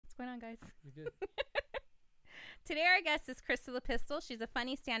going on, guys? You're good. Today, our guest is Krystal The Pistol. She's a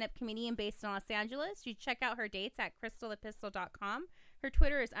funny stand-up comedian based in Los Angeles. You check out her dates at krystalthepistol.com. Her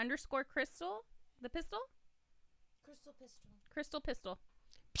Twitter is _Krystal The Pistol? Krystal Pistol. Krystal Pistol.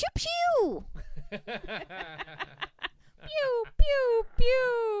 Pew pew! Pew, pew,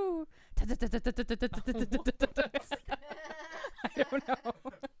 pew. I don't know.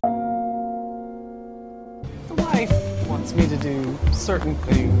 Life wants me to do certain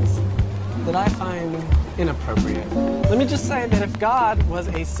things that I find inappropriate. Let me just say that if God was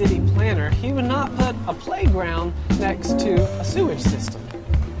a city planner, he would not put a playground next to a sewage system.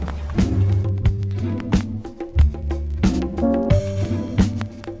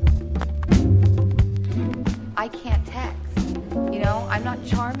 I can't text. You know, I'm not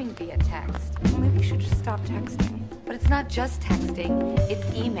charming via text. Well, maybe you should just stop texting. But it's not just texting. It's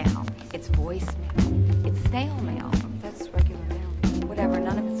email. It's voicemail. It's snail mail. That's regular mail. Whatever,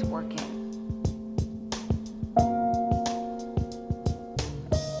 none of it's working.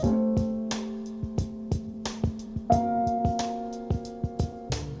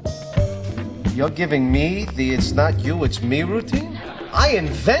 You're giving me the it's not you, it's me routine? I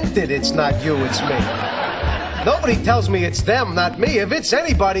invented it's not you, it's me. Nobody tells me it's them, not me. If it's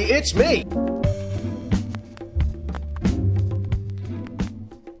anybody, it's me.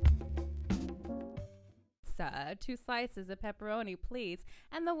 Two slices of pepperoni, please.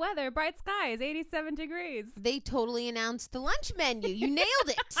 And the weather, bright skies, 87 degrees. They totally announced the lunch menu. You nailed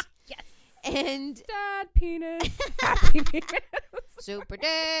it. Yes. And Sad penis. Happy penis. super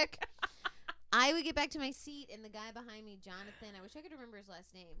dick. I would get back to my seat, and the guy behind me, Jonathan, I wish I could remember his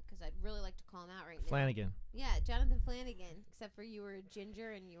last name, because I'd really like to call him out right now. Flanagan. Yeah, Jonathan Flanagan, except for you were a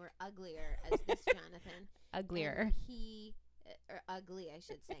ginger and you were uglier as this Jonathan. Uglier. And he, or ugly, I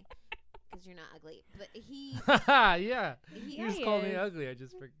should say, because you're not ugly. But he, Yeah. he You just called me ugly. I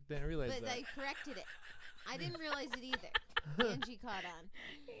just didn't realize but that. I corrected it. I didn't realize it either. Angie caught on.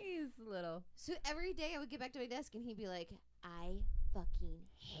 He's little. So every day I would get back to my desk and he'd be like, I fucking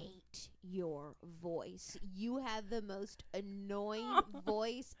hate your voice. You have the most annoying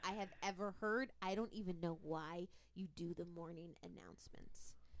voice I have ever heard. I don't even know why you do the morning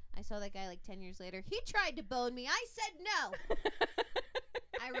announcements. I saw that guy like 10 years later. He tried to bone me. I said no.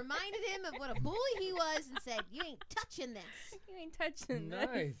 I reminded him of what a bully he was and said, you ain't touching this. You ain't touching this.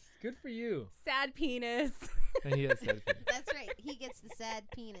 Nice. Good for you. Sad penis. And he has sad penis. That's right. He gets the sad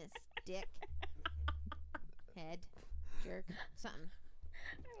penis. Dick. Head. Jerk. Something.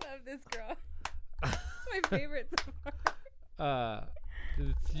 I love this girl. It's my favorite so far.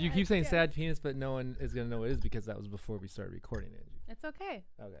 You keep saying sad penis, but no one is going to know what it is because that was before we started recording, Angie. It's okay.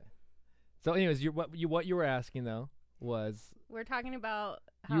 Okay. So anyways, what you were asking, though, was... We're talking about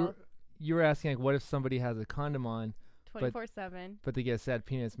how You were asking, like, what if somebody has a condom on 24/7. but they get a sad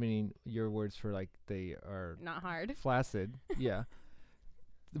penis, meaning your words for, like, they are... Not hard. Flaccid. Yeah.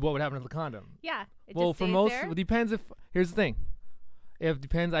 What would happen to the condom? Yeah. It Well, just for stays most... there. It depends if... Here's the thing. It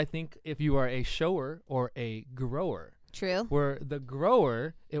depends, I think, if you are a shower or a grower. True. Where the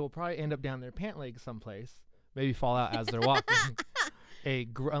grower, it will probably end up down their pant leg someplace. Maybe fall out as they're walking.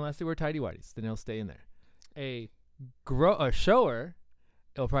 Unless they wear tidy whities, then it'll stay in there. A shower,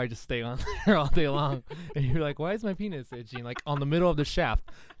 it'll probably just stay on there all day long. And you're like, why is my penis itching? Like on the middle of the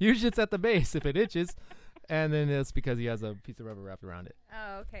shaft. Usually it's at the base if it itches. And then it's because he has a piece of rubber wrapped around it.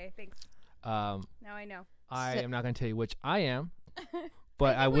 Oh, okay. Thanks. Now I know. I am not going to tell you which I am,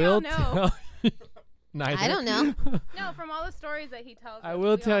 but I we will all know. tell you. Neither. I don't know. No, from all the stories that he tells I us,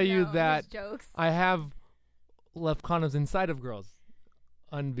 will we tell all you know that his jokes. I have left condoms inside of girls,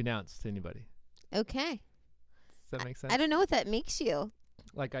 unbeknownst to anybody. Okay. Does that make sense? I don't know what that makes you.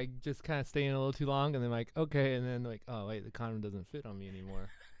 Like I just kind of stay in a little too long, and then like okay, and then like oh wait, the condom doesn't fit on me anymore,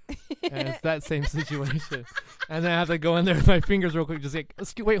 and it's that same situation, and then I have to go in there with my fingers real quick, just like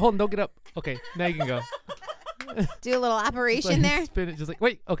wait, hold on, don't get up. Okay, now you can go. Do a little Just, operation like, there. Spin it, just like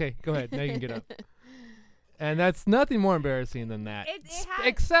wait, okay, go ahead, now you can get up. And that's nothing more embarrassing than that,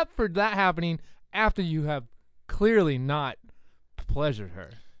 except for that happening after you have clearly not pleasured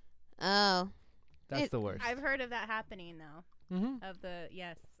her. Oh. That's the worst. I've heard of that happening though. Mm-hmm. Of the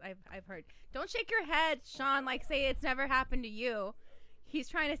yes, I've heard. Don't shake your head, Sean. Like say it's never happened to you. He's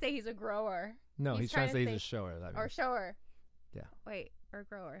trying to say he's a grower. No, he's trying to say he's a shower. That or means. shower. Yeah. Wait, or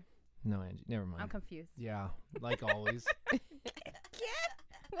grower. No, Angie, never mind. I'm confused. Yeah, like always.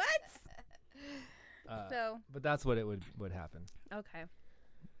 What? So. But that's what it would happen. Okay.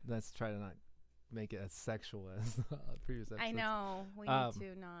 Let's try to not make it as sexual as previous episodes. I know. We need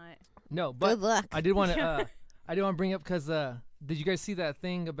to not. No, but Good luck. I did want to. I did want to bring up because did you guys see that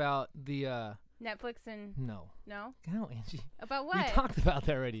thing about the Netflix and No. no. No, Angie. About what? We talked about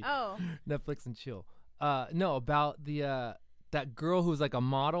that already. Oh. Netflix and chill. No, about the that girl who's like a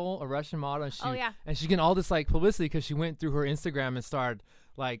model, a Russian model, and and she's getting all this like publicity because she went through her Instagram and started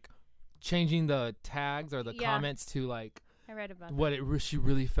like changing the tags or the comments to like I read about what she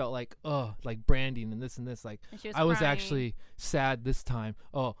really felt like branding and this like I was actually sad this time.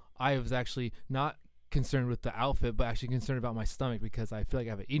 Oh, I was actually not concerned with the outfit, but actually concerned about my stomach because I feel like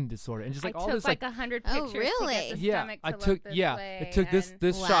I have an eating disorder and just like all this like 100 pictures. Really? To get the yeah, stomach I to took look this it took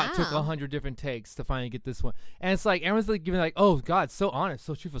this shot took 100 different takes to finally get this one, and it's like everyone's like giving like, oh God, so honest,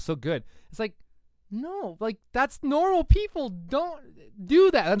 so truthful, so good. It's like, no, like that's normal people don't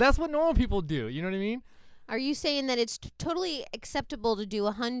do that. That's what normal people do. You know what I mean? Are you saying that it's totally acceptable to do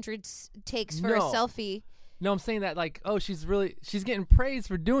 100 takes for a selfie? No, I'm saying that like, oh, she's getting praised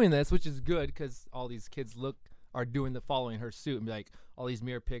for doing this, which is good because all these kids are doing following her suit and be like all these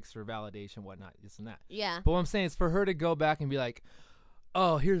mirror pics for validation, whatnot, this and that. Yeah. But what I'm saying is for her to go back and be like,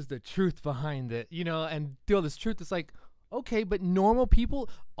 oh, here's the truth behind it, you know, and do all this truth. It's like, okay, but normal people,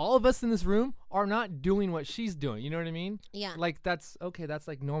 all of us in this room are not doing what she's doing. You know what I mean? Yeah. Like that's okay. That's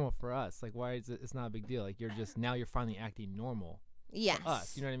like normal for us. Like why is it? It's not a big deal. Like you're finally acting normal. Yes. For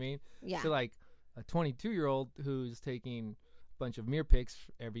us. You know what I mean? Yeah. So like a 22-year-old who's taking a bunch of mirror pics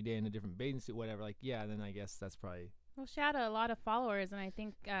every day in a different bathing suit, whatever. Like then I guess that's probably. Well, she had a lot of followers, and I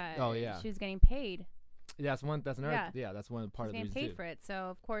think she was getting paid. That's one. That's another. Yeah, that's one part of the reason paid too. for it. So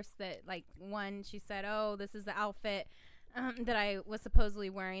of course that like one, she said, "Oh, this is the outfit that I was supposedly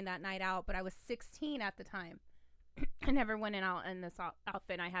wearing that night out," but I was 16 at the time. I never went out in this outfit.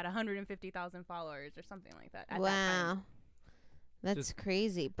 And I had 150,000 followers or something like that. At that time. That's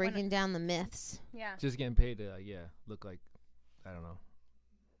crazy. Breaking down the myths. Yeah. Just getting paid to look like, I don't know,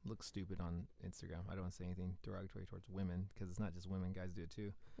 look stupid on Instagram. I don't want to say anything derogatory towards women because it's not just women. Guys do it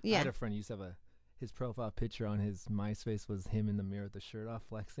too. Yeah. I had a friend who used to have his profile picture on his MySpace was him in the mirror with the shirt off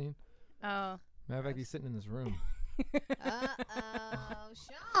flexing. Oh. Matter of fact, he's sitting in this room.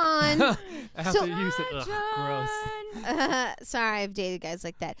 Sean. After you said, gross. Sorry, I've dated guys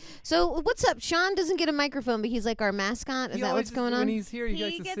like that. So what's up? Sean doesn't get a microphone, but he's like our mascot. Is that what's going on? When he's here, he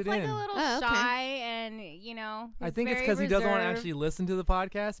likes to sit like in. A little shy, and you know. I think it's because he doesn't want to actually listen to the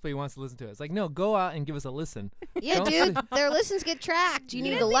podcast, but he wants to listen to it. It's like, no, go out and give us a listen. Yeah, dude, their listens get tracked. You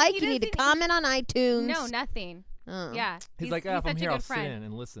need to like. You need to comment on iTunes. No, nothing. Oh. Yeah, he's like, if I'm here, I'll sit in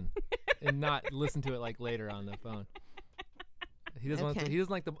and listen, and not listen to it like later on the phone. He doesn't want. He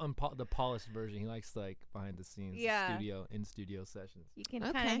doesn't like the polished version. He likes like behind the scenes, studio sessions. You can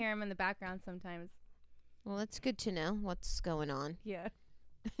kind of hear him in the background sometimes. Well, that's good to know what's going on. Yeah.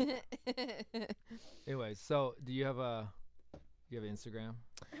 Anyway, so do you have an Instagram?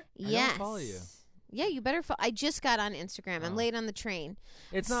 Yes. I don't follow you. Yeah, you better. I just got on Instagram. I'm late on the train.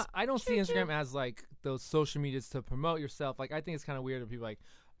 It's not. I don't see Instagram as like those social medias to promote yourself. Like I think it's kind of weird when people like,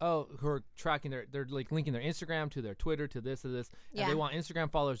 who are tracking they're like linking their Instagram to their Twitter to this. And they want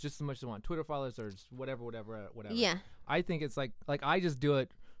Instagram followers just as much as they want Twitter followers or whatever. Yeah. I think it's like I just do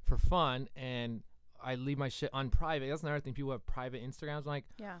it for fun and I leave my shit on private. That's another thing. People have private Instagrams. I'm like,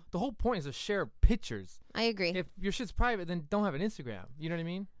 the whole point is to share pictures. I agree. If your shit's private, then don't have an Instagram. You know what I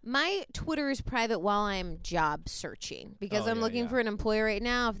mean? My Twitter is private while I'm job searching because I'm looking for an employer right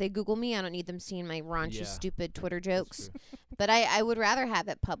now. If they Google me, I don't need them seeing my raunchy, stupid Twitter jokes. But I would rather have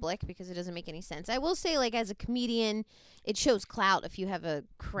it public because it doesn't make any sense. I will say, like, as a comedian, it shows clout if you have a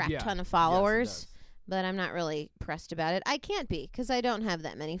crap ton of followers. Yes, it does. But I'm not really pressed about it. I can't be because I don't have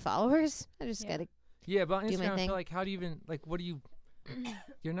that many followers. I just got to. Yeah, but on Instagram, I feel like, how do you even, like, what do you,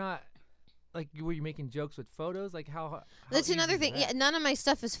 you're not, like, were you making jokes with photos? Like, how that's another thing. Yeah, none of my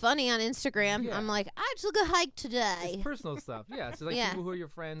stuff is funny on Instagram. Yeah. I'm like, I took a hike today. It's personal stuff. Yeah, so, like, people who are your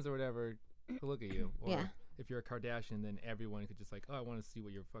friends or whatever could look at you. Or if you're a Kardashian, then everyone could just, like, oh, I want to see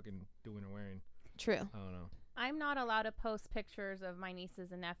what you're fucking doing or wearing. True. I don't know. I'm not allowed to post pictures of my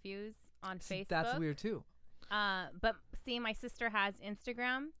nieces and nephews on Facebook. That's weird, too. But see, my sister has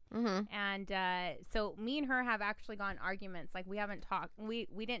Instagram, and so me and her have actually gotten arguments. Like we haven't talked. We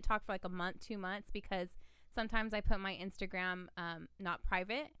didn't talk for like a month, 2 months because sometimes I put my Instagram not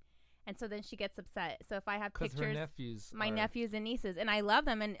private, and so then she gets upset. So if I have pictures, my nephews and nieces, and I love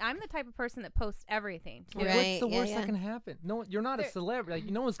them, and I'm the type of person that posts everything too. Right. What's the worst that can happen? No, you're not a celebrity.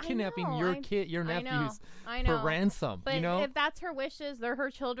 Like, no one's kidnapping your nephews for ransom. But you know? If that's her wishes, they're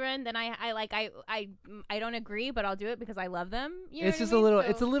her children. Then I don't agree, but I'll do it because I love them. You know it's just a little. So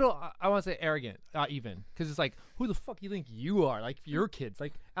it's a little. I want to say arrogant, even because it's like, who the fuck you think you are? Like your kids,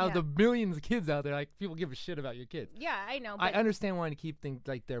 like out of the millions of kids out there, like people give a shit about your kids. Yeah, I know. I understand wanting to keep things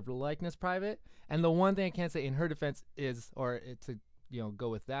like their likeness private. And the one thing I can't say in her defense is, or to go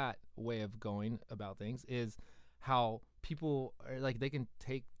with that way of going about things is how people are, like, they can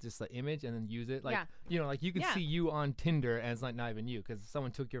take just the image and then use it. Like, like you can see you on Tinder and it's like not even you because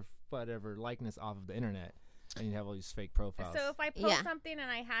someone took your whatever likeness off of the internet. And you have all these fake profiles. So if I post something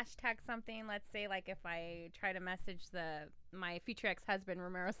and I hashtag something, let's say like if I try to message my future ex-husband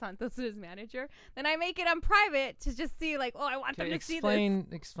Romero Santos, his manager, then I make it on private to just see like, I want them to see this.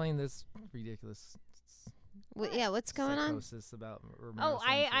 Explain this ridiculous. What's going on? About Romero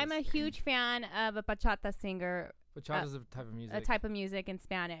I'm a huge fan of a bachata singer. Bachata is a type of music. A type of music in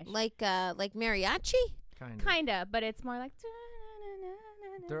Spanish. Like mariachi? Kinda, but it's more like.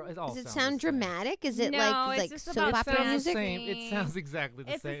 Does it sound dramatic? Is it like soap opera music? It sounds exactly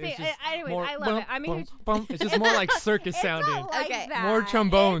the same. It's just anyway, I love it. I mean, it's just more like circus sounding. Like that. More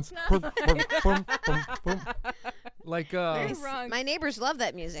trombones. Like my neighbors love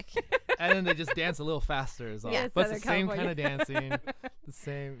that music. And then they just dance a little faster is all. But it's the same kind of dancing. The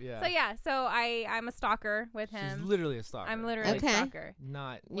same, So I'm a stalker with him. She's literally a stalker. I'm literally a stalker.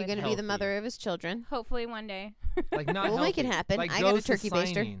 Not You're going to be the mother of his children. Hopefully one day. Like not we'll make it happen. Like I got a turkey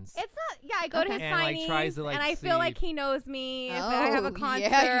baster. It's not. I go to his signings, tries to, and I feel like he knows me. If I have a concert,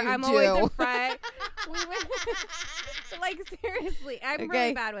 you I'm do. always in front. Like seriously, I'm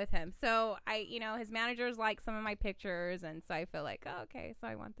really bad with him. So his managers like some of my pictures, and so I feel like, okay, so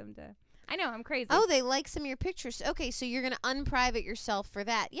I want them to. I know, I'm crazy. Oh, they like some of your pictures. Okay, so you're gonna unprivate yourself for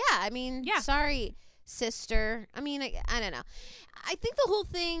that? Yeah, I mean, sorry, sister. I mean, I don't know. I think the whole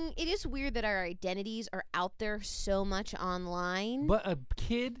thing, it is weird that our identities are out there so much online. But a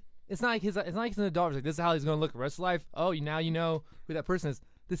kid, it's not like he's an adult. It's like, this is how he's going to look the rest of life. Oh, now you know who that person is.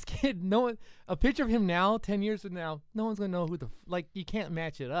 This kid, a picture of him now, 10 years from now, no one's going to know who you can't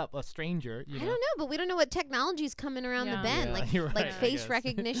match it up. A stranger, I don't know, but we don't know what technology's coming around the bend. Like face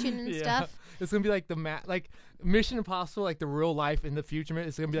recognition and stuff. It's going to be like like Mission Impossible, like the real life in the future.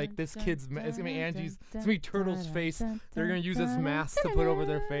 It's going to be like this kid's, it's going to be Angie's, it's going to be Turtle's face. They're going to use this mask to put over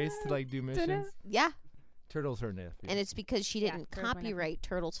their face to like do missions. Yeah. Turtle's her nephew. And it's because she didn't copyright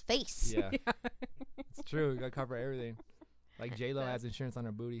Turtle's face. Yeah. It's true. You got to cover everything. Like J-Lo has insurance on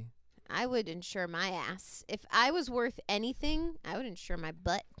her booty. I would insure my ass. If I was worth anything, I would insure my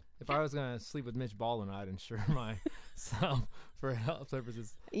butt. If I was going to sleep with Mitch Baldwin, I'd insure myself for health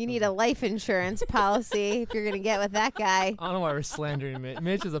purposes. You need a life insurance policy if you're going to get with that guy. I don't know why we're slandering Mitch.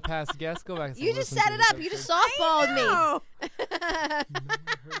 Mitch is a past guest. Go back and you just set it up. You just softballed me.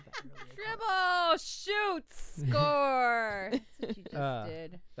 Dribble, shoot, score. That's what you just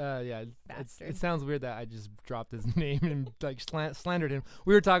did. Yeah, it sounds weird that I just dropped his name and like slandered him.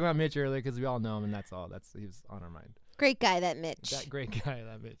 We were talking about Mitch earlier because we all know him, and that's all. He was on our mind. Great guy, that Mitch. That great guy,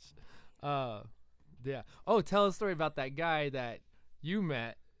 that Mitch. Yeah. Oh, tell a story about that guy that you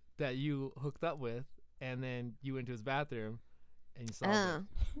met, that you hooked up with, and then you went to his bathroom, and you saw him.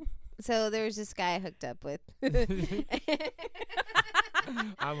 So there was this guy I hooked up with.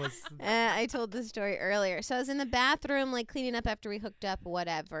 I told this story earlier. So I was in the bathroom, like cleaning up after we hooked up,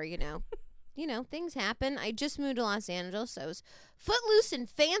 whatever, things happen. I just moved to Los Angeles, so I was footloose and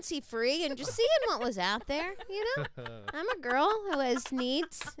fancy free and just seeing what was out there, I'm a girl who has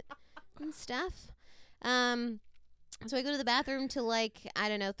needs and stuff. So I go to the bathroom to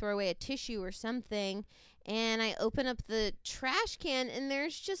throw away a tissue or something, and I open up the trash can, and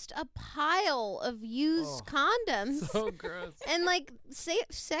there's just a pile of used condoms. So gross. And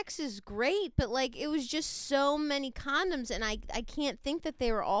sex is great, but it was just so many condoms, and I can't think that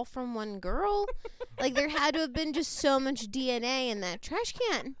they were all from one girl. There had to have been just so much DNA in that trash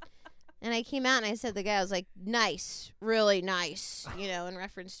can. And I came out and I said to the guy, I was like, nice, really nice, in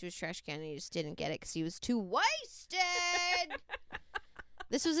reference to his trash can. And he just didn't get it because he was too wasted.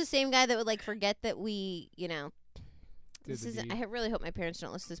 This was the same guy that would forget that we, I really hope my parents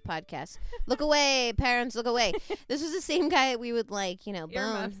don't listen to this podcast. Look away, parents, look away. This was the same guy that we would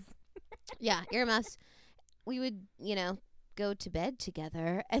earmuffs. Yeah, earmuffs. We would, go to bed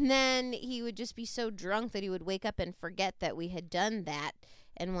together. And then he would just be so drunk that he would wake up and forget that we had done that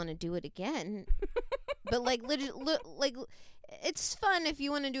and want to do it again. But it's fun if you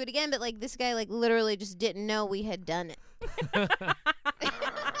want to do it again, but this guy literally just didn't know we had done it. I've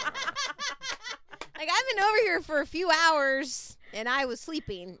been over here for a few hours and I was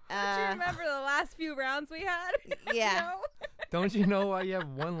sleeping. Don't you remember the last few rounds we had? Yeah. Don't you know why you have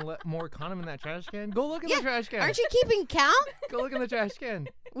one more condom in that trash can? Go look in the trash can. Aren't you keeping count? Go look in the trash can.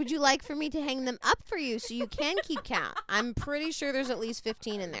 Would you like for me to hang them up for you so you can keep count? I'm pretty sure there's at least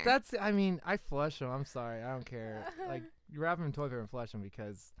 15 in there. I flush them. I'm sorry. I don't care. You wrap them in toilet paper and flush them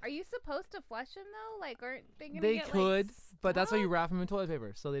because... Are you supposed to flush them, though? Aren't they going to They get, could, but that's why you wrap them in toilet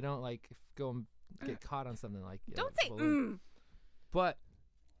paper so they don't, go and get caught on something Don't say, But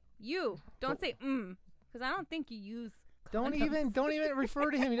You don't say because I don't think you use. don't condoms. even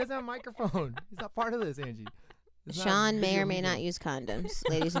refer to him. He doesn't have a microphone. He's not part of this, Angie. It's not Sean may video or may medium. not use condoms,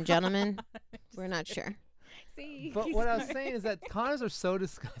 ladies and gentlemen. We're not sure. See, But what I was saying is that condoms are so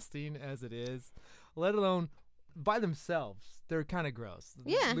disgusting as it is, let alone by themselves. They're kind of gross.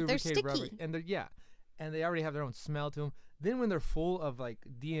 Yeah, they're Lubricated rubber. sticky. And and they already have their own smell to them. Then when they're full of like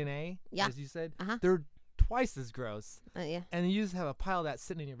DNA, Yeah. as you said, Uh-huh. they're twice as gross. Yeah. And you just have a pile of that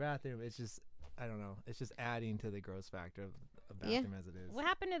sitting in your bathroom. It's just, I don't know. It's just adding to the gross factor of a Yeah. bathroom as it is. what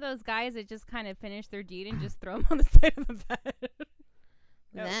happened to those guys that just kind of finish their deed and just throw them on the side of the bed?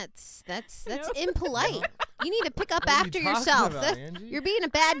 No. That's No. impolite. You need to pick up What are you after talking yourself. about, Angie? You're being a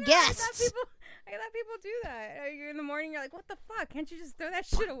bad I guest. let people do that. You're in the morning, you're like, what the fuck? Can't you just throw that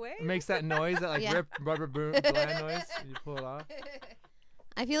shit away? It makes that noise, that like Yeah. rip rubber band noise. You pull it off.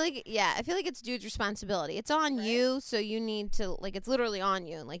 I feel like it's dude's responsibility. It's on you, so you need to it's literally on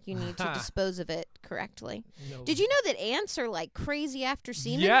you. Like you need to dispose of it correctly. No. Did you know that ants are like crazy after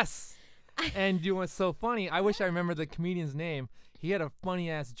semen? Yes. And you know what's so funny? I wish I remember the comedian's name. He had a funny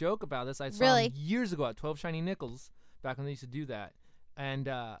ass joke about this. I saw Really? him years ago at 12 Shiny Nickels, back when they used to do that, and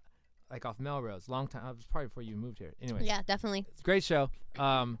like off Melrose, long time. It was probably before you moved here. Anyway, Yeah, definitely. it's a great show.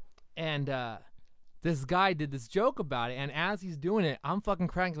 And this guy did this joke about it, and as he's doing it, I'm fucking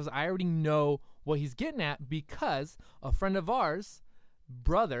cracking because I already know what he's getting at because a friend of ours,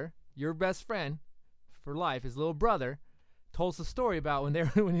 brother, your best friend for life, his little brother, told us a story about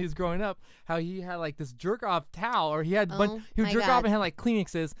when he was growing up, how he had like this jerk off towel, or he would my jerk off God. and had like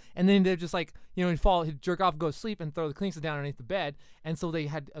Kleenexes, and then they'd just like, he'd jerk off, go to sleep, and throw the Kleenexes down underneath the bed, and so they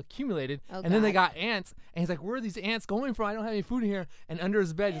had accumulated, Oh, and then they God. got ants, and he's like, where are these ants going from? I don't have any food in here, and under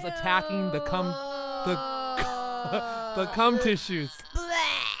his bed just attacking the the cum tissues.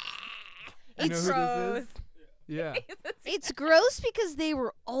 You know It's who this is? Yeah. It's gross because they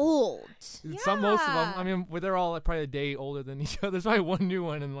were old. Most of them, I mean, they're all like, probably a day older than each other. There's probably one new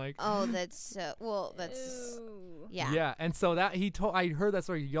one, and like. Oh, that's yeah. Yeah, and so that I heard that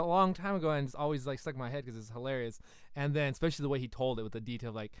story a long time ago, and it's always like stuck in my head because it's hilarious. And then especially the way he told it with the detail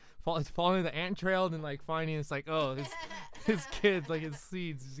of like following the ant trail and then like finding it's like, oh, his kids, like his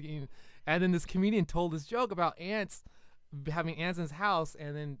seeds, just eating. And then this comedian told this joke about ants, having ants in his house,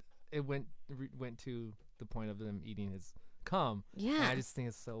 and then it went to the point of them eating his cum. Yeah. And I just think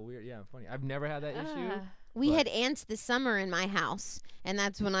it's so weird. Yeah, funny. I've never had that issue. We But- had ants this summer in my house, and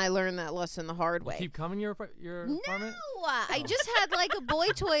that's when I learned that lesson the hard way. Keep coming your apartment? No, I just had like a boy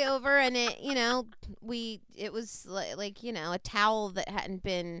toy over, and it was like a towel that hadn't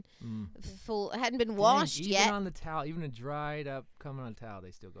been washed Even yet. on the towel, even a dried up coming on a towel,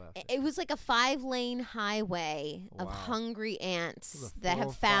 they still go after. It was like a 5-lane highway of Wow. hungry This ants is a that 405.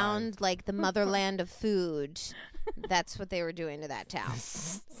 have found like the motherland of food. That's what they were doing to that towel.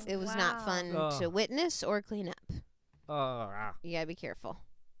 It was not Wow. fun Oh. to witness or clean up. Oh, You gotta be careful.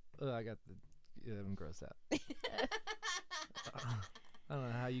 I got I'm grossed out. I don't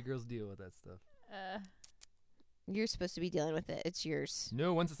know how you girls deal with that stuff. You're supposed to be dealing with it. It's yours.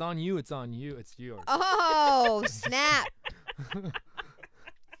 No, once it's on you, it's on you. It's yours. Oh, snap.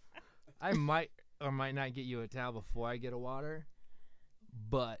 I might or might not get you a towel before I get a water,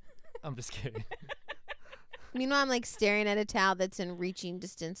 but I'm just kidding. Meanwhile, I'm like staring at a towel that's in reaching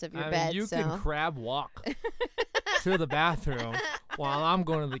distance of your I bed. mean, you so. can crab walk to the bathroom while I'm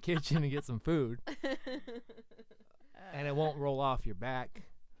going to the kitchen to get some food, and it won't roll off your back.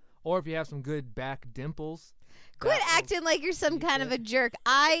 Or if you have some good back dimples. Quit that will acting like you're some keep kind of it. a jerk.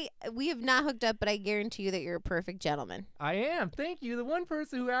 We have not hooked up, but I guarantee you that you're a perfect gentleman. I am. Thank you. The one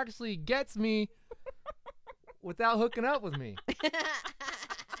person who actually gets me without hooking up with me.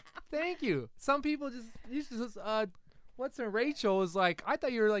 Thank you. Some people what's her Rachel was like, I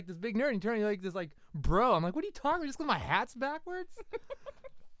thought you were like this big nerd, and you turn like this like bro. I'm like, what are you talking about? Just because my hat's backwards?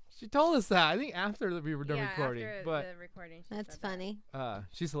 She told us that. I think after we were done recording. After But the recording, she That's said that. funny.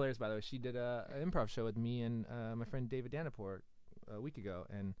 she's hilarious, by the way. She did an improv show with me and my friend David Danaport a week ago,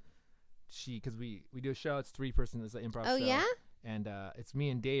 and because we do a show. It's 3-person. It's an improv show. Oh, yeah? And it's me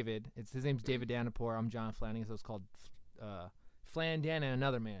and David. His name's David Danaport. I'm John Flanagan. So it's called Flan Dan and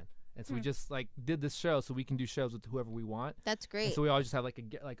Another Man. And so we just like did this show so we can do shows with whoever we want. That's And great. so we always just have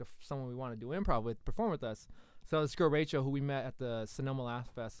someone we want to do improv with perform with us. So this girl Rachel, who we met at the Sonoma Laugh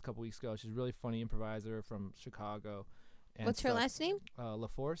Fest a couple weeks ago, she's a really funny improviser from Chicago. And What's her stuff. last name?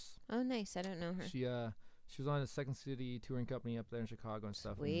 LaForce. Oh, nice. I don't know her. She was on the Second City touring company up there in Chicago and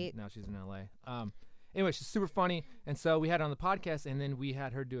stuff. Sweet. And now she's in LA. Anyway, she's super funny, and so we had her on the podcast, and then we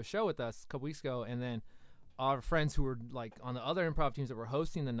had her do a show with us a couple weeks ago, and then our friends who were like on the other improv teams that were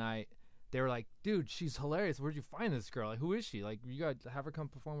hosting the night, they were like, dude, she's hilarious. Where'd you find this girl? Like, who is she? Like, you got to have her come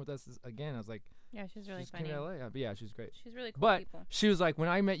perform with us again. I was like, Yeah, she's really came funny. to LA. But yeah, she's great. She's really cool But people. she was like, when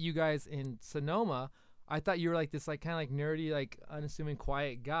I met you guys in Sonoma, I thought you were like this like kind of like nerdy, like unassuming,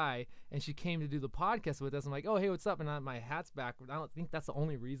 quiet guy. And she came to do the podcast with us. I'm like, oh, hey, what's up? And my hat's back. I don't think that's the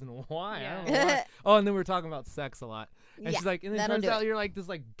only reason why. Yeah. I don't know why. Oh, and then we were talking about sex a lot. And Yeah, she's like, and then that'll turns do out it. you're like this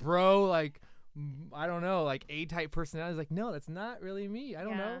like bro, like I don't know, like A-type personality. I was like, no, that's not really me. I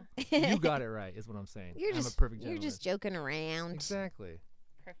don't know. You got it right, is what I'm saying. You're I'm just a perfect you're gentleman. just joking around. Exactly.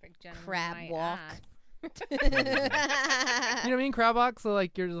 Perfect gentleman. Crab my walk. ass. You know what I mean? Crab walk. So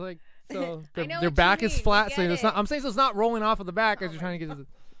like you're just like so I know their what back you is mean. flat. We So get it's not. it. I'm saying so it's not rolling off of the back as you're trying to get to the.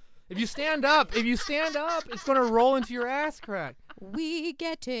 If you stand up, it's gonna roll into your ass crack. We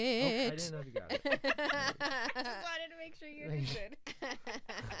get Oh, I it. didn't know if you got it. Just wanted to make sure you understood.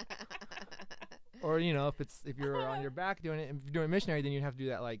 Or if you're on your back doing it, if you're doing missionary, then you have to do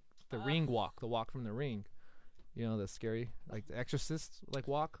that like the ring walk, the walk from the ring. You know, the scary, like the Exorcist, like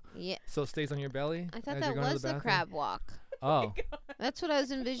walk. Yeah. So it stays on your belly. I thought as that you're going to was the bathroom. crab walk. Oh, That's what I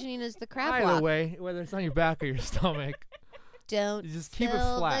was envisioning as the crab either walk. way, whether it's on your back or your stomach, Don't you just keep it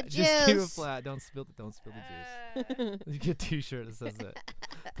spill flat. the Just keep it juice. flat. Don't spill the juice. You get a T-shirt that says that.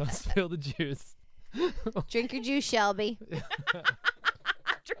 Don't spill the juice. Drink your juice, Shelby.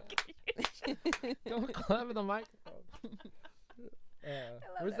 Don't clap at the microphone.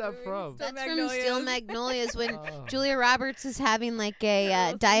 Where's that from? That's Magnolias. from Steel Magnolias when Oh. Julia Roberts is having like a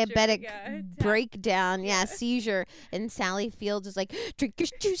little diabetic seizure, yeah. breakdown, seizure, and Sally Fields is like, "Drink your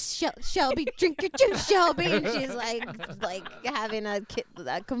juice, Shelby. Drink your juice, Shelby," and she's like having a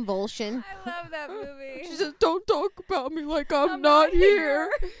convulsion. I love that movie. She says, "Don't talk about me like I'm, I'm not not here."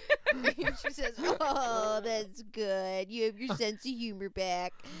 She says, "Oh, that's good. You have your sense of humor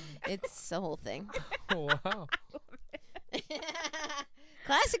back." It's the whole thing. Wow.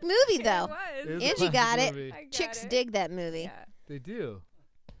 Classic movie though. It was. It is a Angie classic got it. movie. I got Chicks it. dig that movie. Yeah. They do.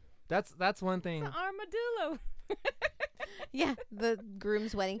 That's one thing. It's an armadillo. Yeah, the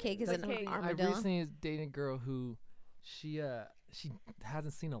groom's wedding cake is The an cake. I armadillo. recently dated a girl who she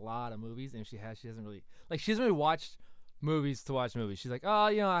hasn't seen a lot of movies, and she hasn't really watched movies to watch movies. She's like, oh,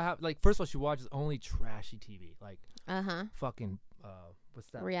 I have like first of all she watches only trashy TV, like fucking what's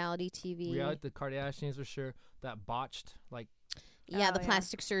that? Reality TV. Reality, the Kardashians for sure. That botched like Yeah, the Oh, yeah.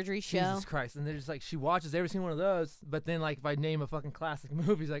 plastic surgery show. Jesus Christ, and they're just like she watches every single one of those. But then like if I name a fucking classic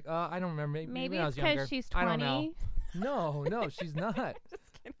movie, she's like, I don't remember. Maybe when I Maybe it's was younger. because she's I don't know. 20. No, she's not.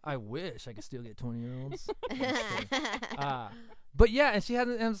 I wish I could still get 20-year-olds. But yeah, and she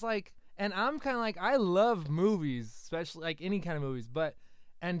hasn't. And it's like, and I'm kind of like, I love movies, especially like any kind of movies.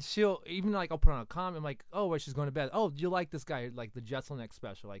 And she'll even like I'll put on a comment, I'm like, oh, where she's going to bed. Oh, you like this guy, like the Jeselnik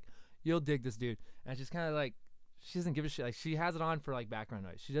special, like you'll dig this dude. And she's kind of like, she doesn't give a shit. Like she has it on for like background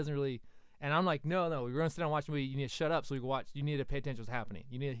noise. She doesn't really. And I'm like, no, we're gonna sit down and watch a movie. You need to shut up so we can watch. You need to pay attention to what's happening.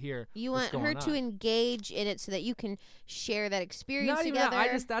 You need to hear. You what's want her going to on. engage in it so that you can share that experience Not even together.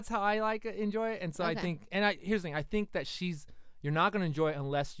 that. That's how I like it, enjoy it. And so I Okay. think, and here's the thing. I think that you're not gonna enjoy it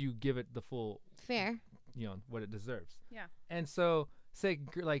unless you give it the full, Fair. what it deserves. Yeah. And so say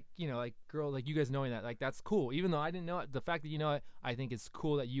like girl, like you guys knowing that, like that's cool. Even though I didn't know it, the fact that you know it, I think it's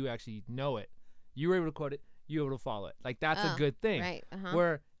cool that you actually know it. You were able to quote it. You were able to follow it. Like that's a good thing. Right.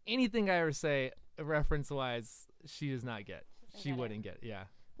 Where anything I ever say reference wise, she does not get. She wouldn't get. Yeah.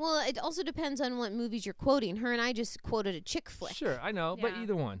 Well, it also depends on what movies you're quoting. Her and I just quoted a chick flick. Sure, I know, but Yeah.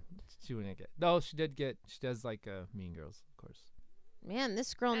 either one, she wouldn't get. No, she did get. She does like Mean Girls, of course. Man,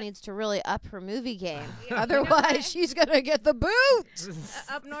 this girl needs to really up her movie game. Yeah. Otherwise, she's going to get the boot.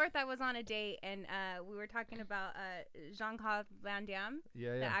 Up north, I was on a date, and we were talking about Jean-Claude Van Damme,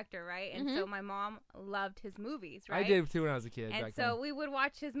 Yeah, the yeah. actor, right? And so my mom loved his movies, right? I did too when I was a kid. And back so we would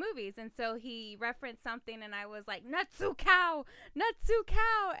watch his movies, and so he referenced something, and I was like, Natsu cow,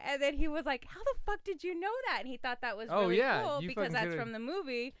 and then he was like, how the fuck did you know that? And he thought that was Oh, really yeah, cool you because fucking that's could've- from the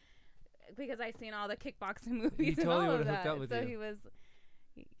movie, because I seen all the kickboxing movies and totally all of would've hooked that. up with so you. he was,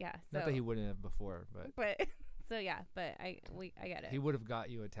 yeah. So, Not that he wouldn't have before, but so yeah, but I get it. he would have got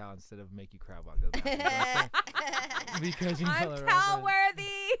you a towel instead of make you crab walk. Doesn't happen. Because you know I'm the towel reference.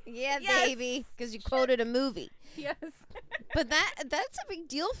 worthy. Yeah, Yes. baby, because you quoted a movie. Yes. But that's a big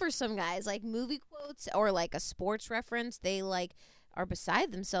deal for some guys. Like movie quotes or like a sports reference, they like are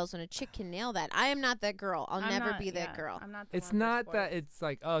beside themselves when a chick can nail that. I am not that girl. I'll I'm never not- be that yeah, girl. I'm not. The It's one for not that sports. it's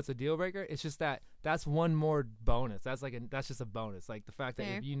like, oh, it's a deal breaker. It's just that's one more bonus. That's like that's just a bonus. Like the fact that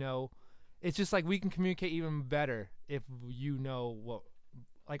Fair. if you know, it's just like we can communicate even better if you know what,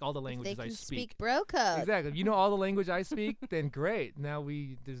 like all the If languages they I can speak. bro code. Exactly. If you know all the language I speak, then great. Now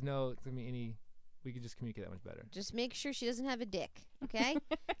there's no, I mean, any we could just communicate that much better. Just make sure she doesn't have a dick, okay?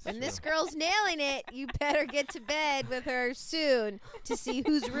 When this girl's nailing it, you better get to bed with her soon to see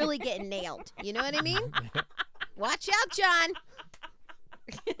who's really getting nailed. You know what I mean? Watch out, John.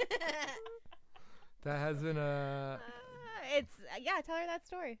 That has been a... Tell her that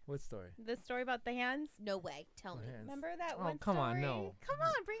story. What story? The story about the hands. No way. Tell me. Remember that Oh, one come on, story? no. Come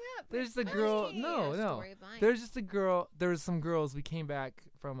on, bring it up. There's the girl. No. Story of mine. There's just a girl. There was some girls. We came back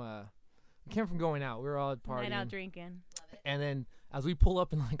from going out. We were all partying. Night out drinking. And then as we pull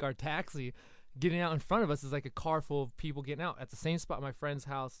up in like our taxi, getting out in front of us is like a car full of people getting out at the same spot. My friend's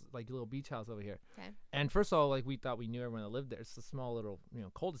house, like a little beach house over here. Okay. And first of all, like we thought we knew everyone that lived there. It's a small little,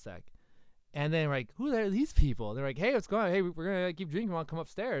 cul-de-sac. And then like, who are these people? They're like, hey, what's going on? Hey, we're gonna keep drinking. Want to come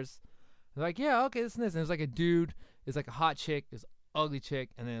upstairs? They're like, yeah, okay, this and this. And it's like a dude. It's like a hot chick. This ugly chick,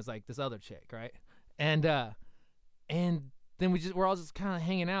 and then it's like this other chick, right? And then we're all just kind of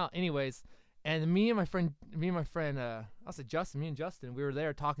hanging out, anyways. And me and my friend, I'll say Justin, me and Justin, we were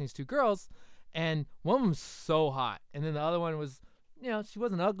there talking to these two girls, and one of them was so hot, and then the other one was, she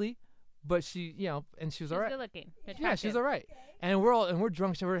wasn't ugly, but she, and she was all right. Good looking. Yeah, she's all right. And we're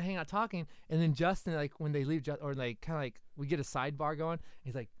drunk, so we're hanging out talking, and then Justin, like when they leave, or like kind of like we get a sidebar going,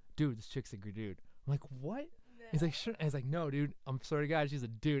 he's like, dude, this chick's a good dude. I'm like, what? He's like, sure. And he's like, no, dude, I'm sorry to God, she's a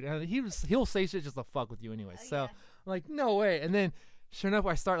dude. And he'll say shit just to fuck with you anyway. So I'm like, no way. And then sure enough,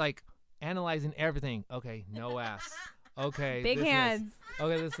 I start like analyzing everything. Okay, no ass. Okay, big hands.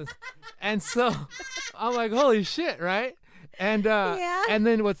 Okay, this is. And so I'm like, holy shit, right? And and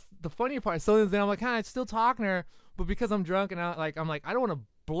then what's the funny part? So then I'm like, I'm still talking to her, but because I'm drunk and I'm like, I don't want to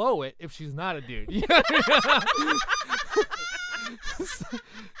blow it if she's not a dude. You know what I mean?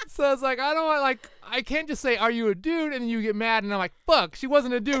 So it's like, I don't want, like, I can't just say, are you a dude? And then you get mad and I'm like, fuck, she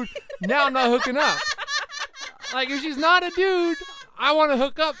wasn't a dude. Now I'm not hooking up. Like, if she's not a dude, I want to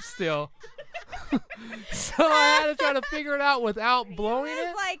hook up still. So I had to try to figure it out without blowing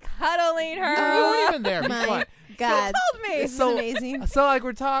it. Like huddling her. You weren't even there. My God. Told me. This is amazing. So like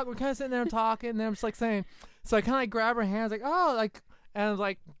we're kind of sitting there and talking, and then I'm just like saying, so I kind of like grab her hands, like, oh, like, and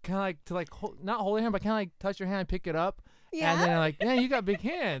like kind of like to like not hold her hand, but kind of like touch her hand and pick it up. Yeah. And then I'm like, yeah, you got big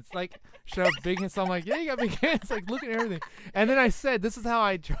hands. Like, show up big hands. So I'm like, yeah, you got big hands. Like, look at everything. And then I said, this is how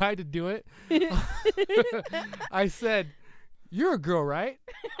I tried to do it. I said, you're a girl, right?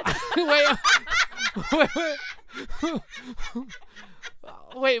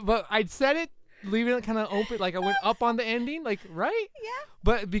 Wait, but I said it, leaving it kind of open, like I went up on the ending, like, right? Yeah.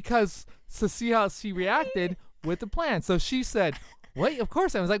 But because to see how she reacted with the plan. So she said, wait, of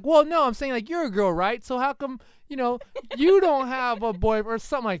course. I was like, well, no, I'm saying like you're a girl, right? So how come, you don't have a boy or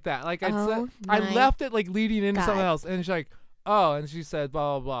something like that? Like I left it like leading into something else. And she's like, oh, and she said,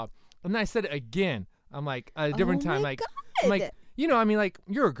 blah, blah, blah. And then I said it again. I'm like, at a different time. Like, I'm like, I mean, like,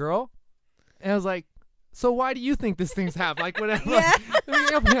 you're a girl. And I was like, so why do you think this thing's happened? Like, whatever. Yeah.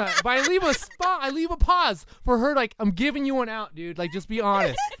 But I leave a spot. I leave a pause for her. Like, I'm giving you one out, dude. Like, just be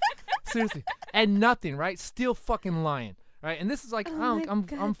honest. Seriously. And nothing, right? Still fucking lying. Right? And this is like, I'm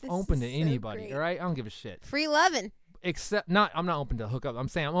open to anybody. great. All right? I don't give a shit. Free loving. Except, I'm not open to hook up. I'm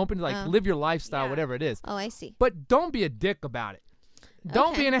saying I'm open to like live your lifestyle, whatever it is. Oh, I see. But don't be a dick about it.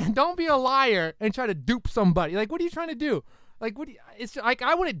 Don't be a liar and try to dupe somebody. Like, what are you trying to do? Like, it's like,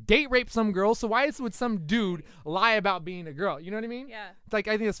 I wouldn't date rape some girl, so why would some dude lie about being a girl? You know what I mean? Yeah. It's like,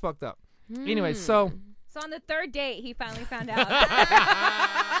 I think it's fucked up. Anyway, so on the third date, he finally found out.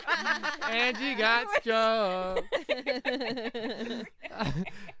 Angie got stroked.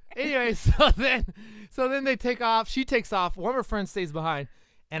 Anyway, so then they take off. She takes off. One of her friends stays behind,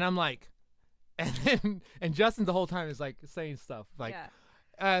 and I'm like, and Justin the whole time is like saying stuff like.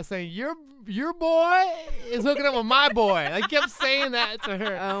 Saying your boy is hooking up with my boy. I kept saying that to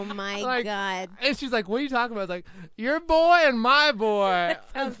her. Oh my God! And she's like, "What are you talking about?" I was like, "Your boy and my boy."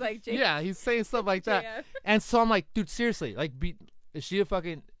 Sounds like Jake. Yeah, he's saying stuff like that. And so I'm like, "Dude, seriously, like, is she a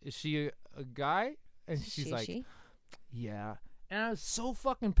guy?" And she's like, "Yeah." And I was so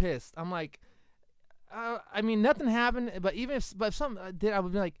fucking pissed. I'm like, I mean, nothing happened, but if something did, I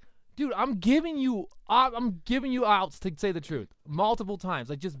would be like, dude, I'm giving you outs to say the truth multiple times.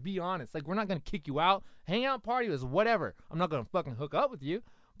 Like, just be honest. Like, we're not gonna kick you out. Hang out, party with us, whatever. I'm not gonna fucking hook up with you,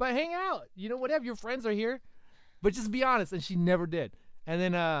 but hang out. Whatever. Your friends are here, but just be honest. And she never did. And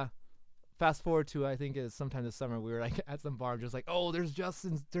then fast forward to I think it's sometime this summer. We were like at some bar, just like, oh, there's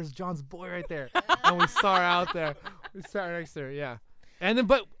John's boy right there, and we saw her out there. We sat right next to her. Yeah. And then,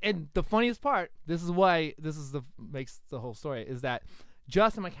 and the funniest part, makes the whole story is that.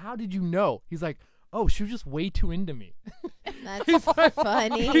 Justin, I'm like, how did you know? He's like, oh, she was just way too into me. That's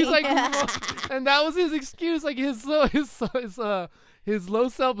funny. He's like, and that was his excuse, like his low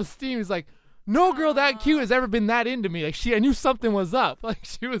self-esteem. He's like, No girl that cute has ever been that into me. Like I knew something was up. Like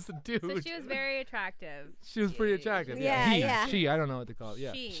she was a dude. So she was very attractive. She was pretty attractive. Yeah. She. I don't know what to call it.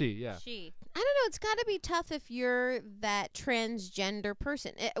 Yeah. She. She. I don't know. It's got to be tough if you're that transgender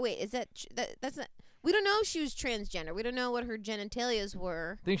person. Wait, is that's not? We don't know if she was transgender. We don't know what her genitalias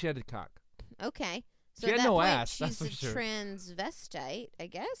were. I think she had a cock. Okay. So She at had that no point, ass, she's that's for a sure. transvestite, I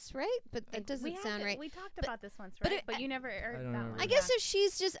guess, right? But that doesn't sound right. We talked But- about this once, but right? it- But you never aired don't that remember. one. I guess if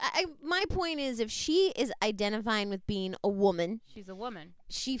she's just, my point is, if she is identifying with being a woman, she's a woman.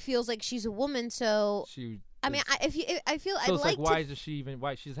 she feels like she's a woman. So She. I mean, I feel So I'd it's like like, why to, does she even?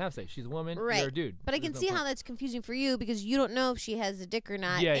 Why she doesn't have sex? She's a woman. Right. You're a dude. but I can see how that's confusing for you because you don't know if she has a dick or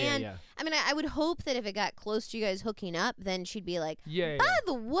not. Yeah, and yeah. I mean, I would hope that if it got close to you guys hooking up, then she'd be like, Yeah. by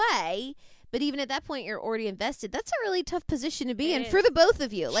the way. But even at that point, you're already invested. That's a really tough position to be It in is. for the both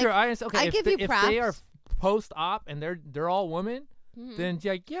of you. Like, Sure. Okay. I if give they, you if they are props. post-op and they're all women, Mhm. then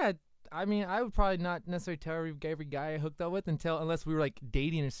yeah. I mean, I would probably not necessarily tell every guy I hooked up with unless we were like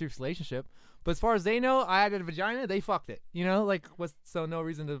dating in a serious relationship. But as far as they know, I had a vagina. They fucked it. You know, like so no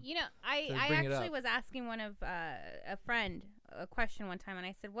reason to. You know, to I bring it actually up. was asking one of a friend a question one time, and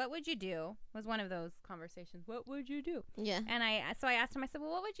I said, "What would you do?" Was one of those conversations. What would you do? yeah. And I asked him. I said, "Well,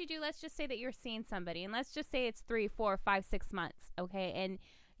 what would you do? Let's just say that you're seeing somebody, and let's just say it's 3, 4, 5, 6 months, okay? And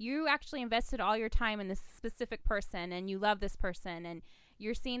you actually invested all your time in this specific person, and you love this person, and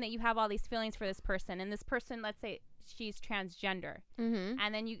you're seeing that you have all these feelings for this person, and this person, let's say she's transgender, Mm-hmm.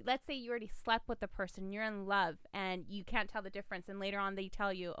 and then let's say you already slept with the person, you're in love, and you can't tell the difference, and later on they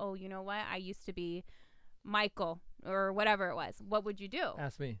tell you, oh, you know what? I used to be Michael or whatever it was. What would you do?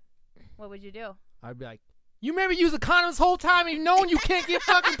 Ask me. What would you do? I'd be like, you remember use a condom this whole time and knowing you can't get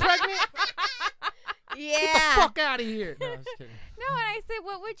fucking pregnant? Get the Yeah. fuck out of here. No, I'm just kidding. No, and I said,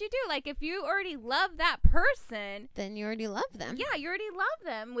 what would you do? Like, if you already love that person, Then you already love them. yeah, you already love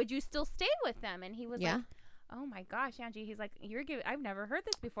them. Would you still stay with them? And he was Yeah. like, oh my gosh, Angie. He's like, I've never heard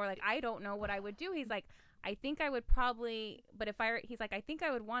this before. Like, I don't know what I would do. He's like, I think I would probably, but he's like, I think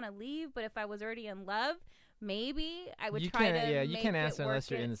I would want to leave, but if I was already in love, maybe I would You try can't. to Yeah, you make can't it answer unless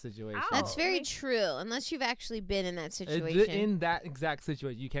work you're it in the situation. out. That's very Like- true. Unless you've actually been in that It- situation. in that exact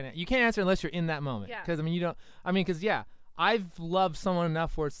situation, you can't answer unless you're in that moment. Yeah. Because I mean, you don't. I mean, because yeah, I've loved someone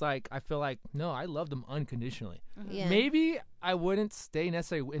enough where it's like I feel like no, I love them unconditionally. Yeah. Maybe I wouldn't stay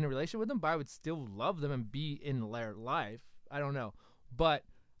necessarily in a relationship with them, but I would still love them and be in their life. I don't know, but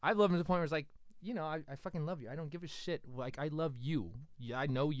I've loved them to the point where it's like, you know, I fucking love you. I don't give a shit. Like I love you. Yeah, I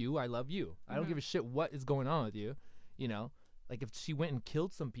know you. I love you. I don't give a shit what is going on with you. You know, like if she went and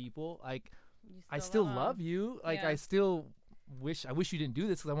killed some people, like You I still love 'em. love you. Like Yeah. I wish you didn't do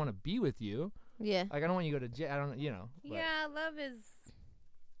this because I want to be with you. Yeah. Like I don't want you to go to jail. I don't, you know. but- Yeah, love is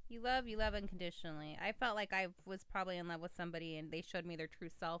you love unconditionally. I felt like I was probably in love with somebody and they showed me their true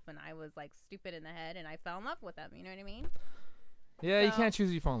self and I was like stupid in the head and I fell in love with them. You know what I mean? Yeah, you So- can't choose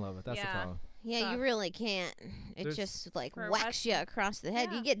who you fall in love with. That's the Yeah. problem. Yeah, Sucks. you really can't. It There's- just like For whacks us- you across the head.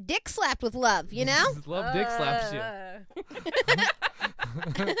 Yeah. You get dick slapped with love, you know? Love dick slaps you.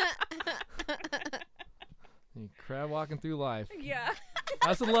 You crab walking through life. Yeah.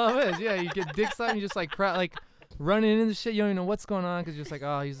 That's what love is. Yeah, you get dick slapped and you just like like running into shit. You don't even know what's going on because you're just like,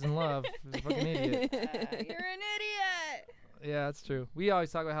 oh, he's in love. He's a fucking idiot. You're an idiot. Yeah, that's true. We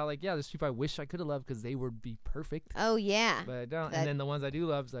always talk about how like, yeah, there's people I wish I could have loved because they would be perfect. Oh yeah. But I don't. That- And then the ones I do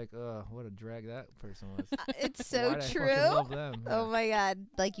love is like, oh, what a drag that person was. It's so Why'd I fucking true. love them? Oh my god.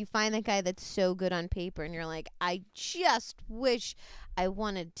 Like you find that guy that's so good on paper and you're like, I just wish I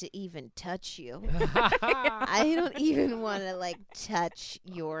wanted to even touch you. I don't even want to like touch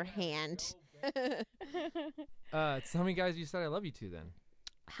your hand. So how many guys you said I love you to then?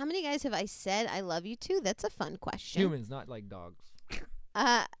 How many guys have I said I love you to? That's a fun question. Humans, not like dogs.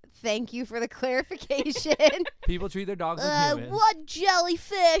 Thank you for the clarification. People treat their dogs like humans. One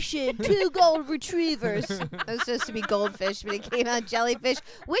jellyfish and 2 gold retrievers. It was supposed to be goldfish, but it came out jellyfish,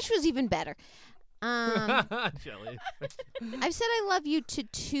 which was even better. Jelly. I've said I love you to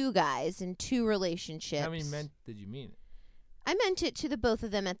 2 guys in 2 relationships. How many men did you mean? I meant it to the both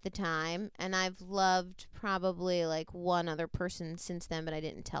of them at the time, and I've loved probably like 1 other person since then, but I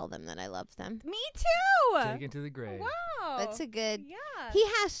didn't tell them that I loved them. Me too. Take it to the grave. Wow. That's a good. Yeah. He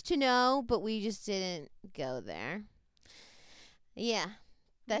has to know, but we just didn't go there. Yeah.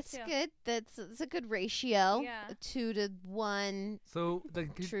 That's too. good. That's a good ratio. Yeah. 2 to 1. So the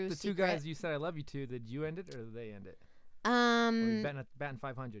True two secret. guys you said I love you to, did you end it or did they end it? Or you batting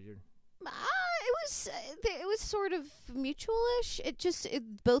 500. It was sort of mutual-ish.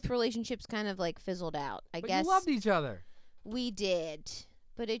 Both relationships kind of like fizzled out. I But guess you loved each other. we did,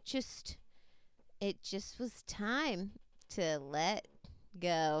 but it just was time to let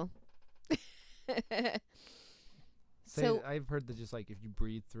go. So- I've heard that just like if you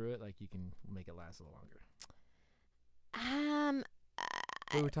breathe through it, like you can make it last a little longer.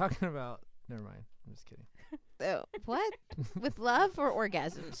 We were talking about. Never mind. I'm just kidding. What? With love or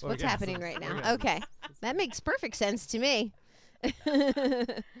orgasms? What's happening Orgasms. right now? Orgasms. Okay. That makes perfect sense to me.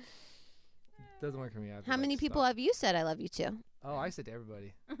 Doesn't work for me. I have to, How like, many people stop. have you said I love you to? Oh, I said to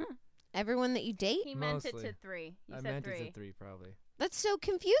everybody. Everyone that you date? He meant it Mostly. to 3. You I said meant 3. it to 3 probably. That's so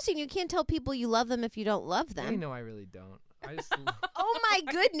confusing. You can't tell people you love them if you don't love They them. know I really don't. I just. Oh my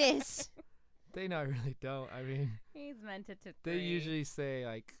goodness. They know I really don't. I mean, He's meant it to 3. they usually say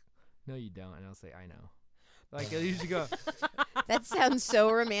like, "No, you don't," and I'll say, "I know." Like they usually go. That sounds so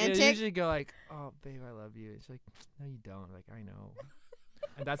They romantic. usually go like, "Oh, babe, I love you." It's like, "No, you don't." I'm like, I know.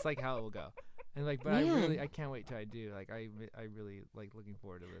 And that's like how it will go. And like, but Man. I can't wait till I do. Like, I really like looking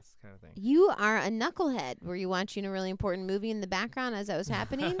forward to this kind of thing. You are a knucklehead. Were you watching a really important movie in the background as that was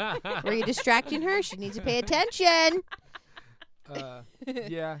happening? Were you distracting her? She needs to pay attention.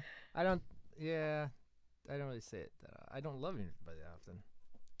 Yeah, I don't. Yeah, I don't really say it. I don't love anybody often.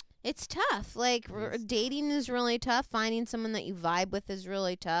 It's tough. Like, It is dating is really tough. Finding someone that you vibe with is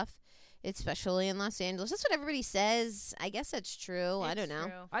really tough, especially in Los Angeles. That's what everybody says. I guess that's true. I don't know.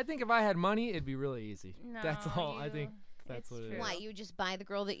 True. I think if I had money, it'd be really easy. That's No, all. I think that's it's what it is. true. Why? You just buy the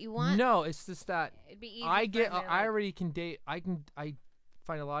girl that you want? No, it's just that It'd be easy I for get. him to, I like- already can date. I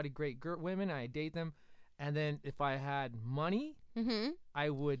find a lot of great women. I date them, and then if I had money, Mm-hmm. I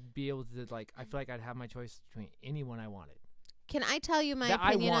would be able to like. I feel like I'd have my choice between anyone I wanted. Can I tell you my that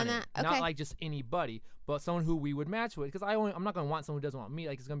opinion I on wanted, that? Okay. not like just anybody, but someone who we would match with. Because I'm not gonna want someone who doesn't want me.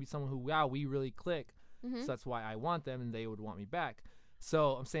 Like it's gonna be someone who we really click. Mhm. So that's why I want them, and they would want me back.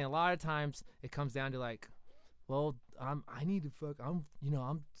 So I'm saying a lot of times it comes down to like, well, I need to fuck.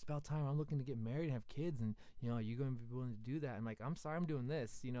 It's about time. I'm looking to get married and have kids, and are you going to be willing to do that? I'm like, I'm sorry, I'm doing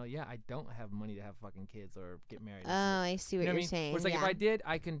this. Yeah, I don't have money to have fucking kids or get married. Oh, I see what You know you're I mean? saying. Where it's like if yeah. I did,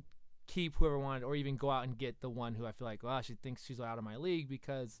 I can keep whoever I wanted, or even go out and get the one who I feel like, well, she thinks she's out of my league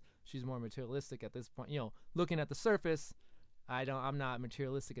because she's more materialistic at this point. Looking at the surface, I'm not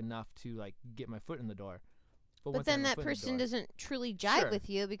materialistic enough to like get my foot in the door. But once I then have my that foot in the person door- doesn't truly jive Sure. with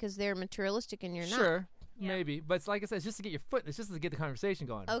you because they're materialistic and you're not. Sure, Yeah. maybe, but it's like I said, it's just to get your foot. It's just to get the conversation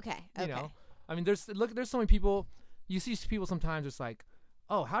going. Okay. You Okay. know, I mean, there's so many people. You see people sometimes. It's like,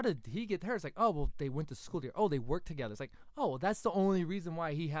 oh, how did he get there? It's like, oh, well, they went to school together. Oh, they worked together. It's like, oh, well, that's the only reason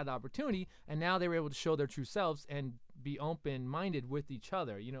why he had the opportunity, and now they were able to show their true selves and be open-minded with each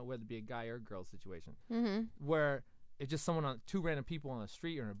other. Whether it be a guy or a girl situation. Mm-hmm. Where it's just two random people on the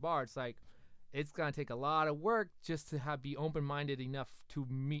street or in a bar. It's like, it's gonna take a lot of work just to be open-minded enough to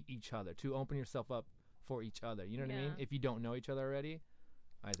meet each other, to open yourself up for each other. You know what I mean? Yeah. If you don't know each other already,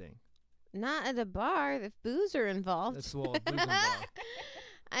 I think. Not at a bar if booze are involved. That's well, booze involved.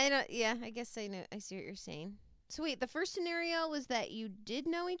 I don't. Yeah, I guess I know. I see what you're saying. So wait, the first scenario was that you did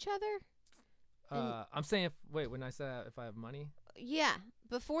know each other. I'm saying when I said if I have money. Yeah,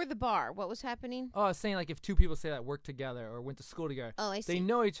 before the bar, what was happening? Oh, I was saying like if two people say that work together or went to school together, Oh, I see. they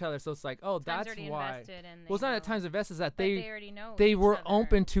know each other, so it's like, oh, Time's that's already why. invested and Well, it's they not at know. times invested. It's that But they already know they each were other.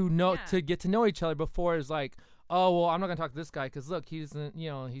 open to know Yeah. to get to know each other before it's like, oh well, I'm not gonna talk to this guy because look, he's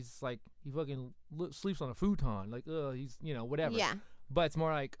he's like he fucking sleeps on a futon, like he's whatever. Yeah. But it's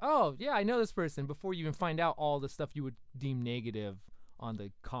more like, oh yeah, I know this person before you even find out all the stuff you would deem negative on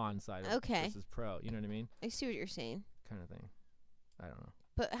the con side of Okay. versus pro. You know what I mean? I see what you're saying. Kind of thing. I don't know.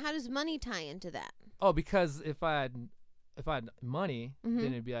 But how does money tie into that? Oh, because if I had money, Mhm.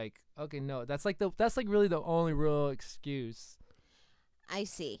 then it'd be like, okay, no, that's like really the only real excuse. I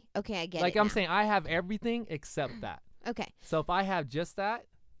see. Okay, I get Like it. I'm now. saying, I have everything except that. Okay. So if I have just that,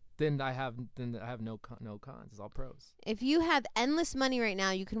 then I have no cons. It's all pros. If you have endless money right now,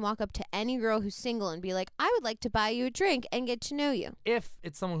 you can walk up to any girl who's single and be like, "I would like to buy you a drink and get to know you." If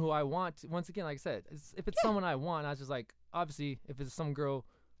it's someone who I want, once again, like I said, if it's someone I want, I was just like, obviously, if it's some girl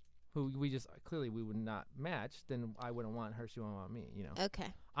who we just clearly we would not match, then I wouldn't want her. She wouldn't want me.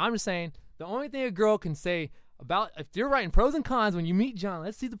 Okay. I'm just saying the only thing a girl can say about if you're writing pros and cons when you meet John,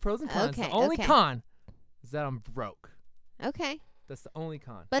 let's see the pros and cons. Okay, The only okay. con is that I'm broke. Okay. That's the only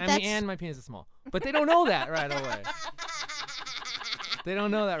con. But and my penis is small. But they don't know that right away. They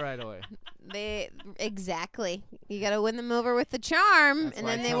don't know that right away. Exactly. You got to win them over with the charm, That's and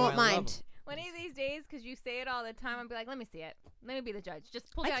why I then they tell won't them I love mind. 'em. One of these days, because you say it all the time, I'll be like, let me see it. Let me be the judge.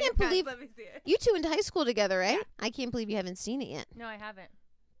 Just pull I down can't your believe- pants. Let me see it. You two went to high school together, right? I can't believe you haven't seen it yet. No, I haven't.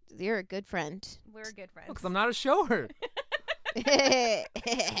 You're a good friend. We're good friends. Because I'm not a shower. Yeah,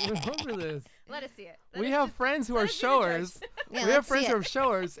 Remember this. Let us see it. We have friends who are let us be the judge. showers. We have let's friends see who it. are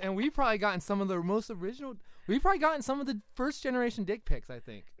showers, and we've probably gotten some of the most original. We've probably gotten some of the first generation dick pics, I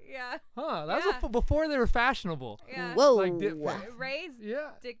think. Yeah. Huh? That was before they were fashionable. Yeah. Whoa. Like dick pics. Ray's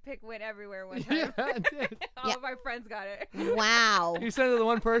Yeah. dick pic went everywhere one time. Yeah, it did. All of my friends got it. Wow. You send it to the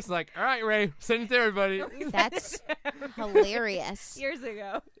one person, like, all right, Ray, send it to everybody. That's hilarious. Years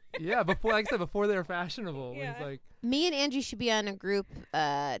ago. Yeah, before, like I said, before they were fashionable. Yeah. It's like, Me and Angie should be on a group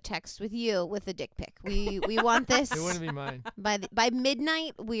text with you with a dick pic. We want this. it wouldn't be mine. By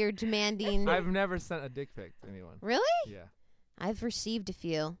midnight. We are demanding. I've never sent a dick pic to anyone. Really? Yeah. I've received a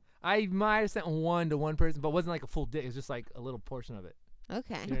few. I might have sent one to one person, but it wasn't like a full dick. It was just like a little portion of it.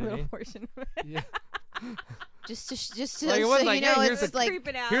 Okay. You know what I mean? Portion of it. Yeah. Just to Like, it so wasn't like, you know, hey, here's it's a- like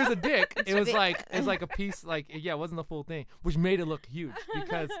Creeping out. Here's a dick. It was big. like a piece. Like it wasn't the full thing, which made it look huge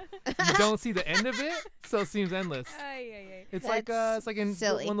because you don't see the end of it, so it seems endless. Ay, ay, ay. It's That's like in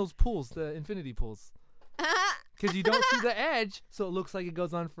silly. one of those pools, the infinity pools, because you don't see the edge, so it looks like it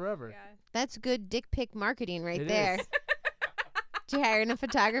goes on forever. Yeah. That's good dick pic marketing right It there. is. Did you hire a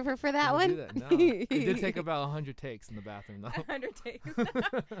photographer for that Didn't one? do that, no. It did take about 100 takes in the bathroom, though. 100 takes.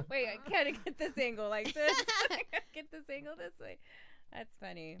 Wait, I gotta get this angle like this. Get this angle this way. That's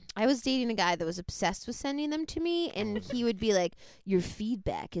funny. I was dating a guy that was obsessed with sending them to me, and he would be like, "Your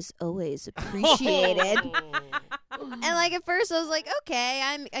feedback is always appreciated." And like at first, I was like, "Okay,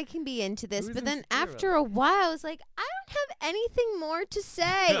 I can be into this," Who's but then insecure about after a while, I was like, "I don't have anything more to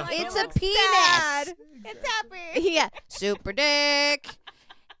say. Like, It's it a looks penis." sad. It's happy. Yeah, super dick.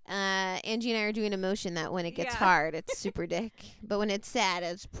 Angie and I are doing a motion that when it gets Yeah. hard, it's super dick, but when it's sad,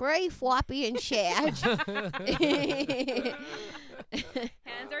 it's pretty floppy and shad.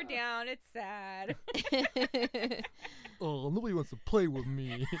 Hands are down. It's sad. Oh, nobody wants to play with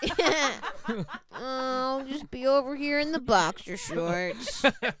me. I'll just be over here in the boxer shorts,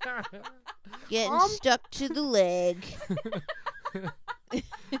 getting stuck to the leg.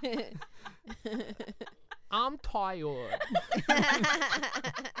 I'm tired.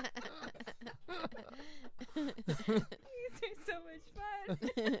 These are so much fun.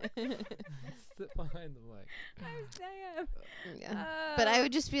 Sit behind the mic. Sam. Yeah. But I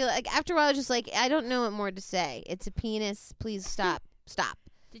would just be like, after a while, I was just like, I don't know what more to say. It's a penis. Please stop. Stop.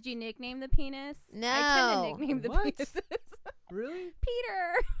 Did you nickname the penis? I No. tend to nickname the What? penises. Really?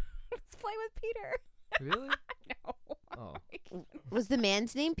 Peter. Let's play with Peter. Really? No. Oh. Was the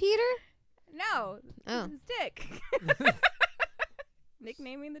man's name Peter? No. Oh. It's Dick.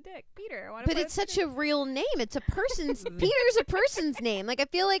 Nicknaming the dick. Peter. I wanna But play it's with such a real name. It's a person's. Peter's a person's name. Like, I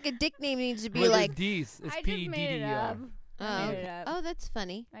feel like a dick name needs to be With like. D's. It's I P just D made D it E R. up. I Oh, made it up. oh, that's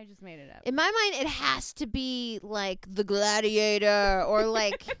funny. I just made it up. In my mind, it has to be like the Gladiator or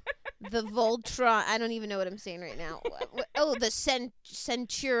like the Voltron. I don't even know what I'm saying right now. Oh, the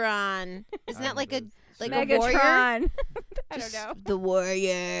Centurion. Isn't that like a warrior? Megatron. I don't Just know. The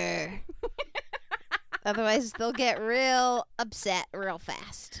warrior. Otherwise, they'll get real upset real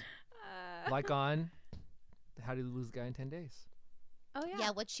fast. Like on How to Lose a Guy in 10 Days. Oh yeah. Yeah,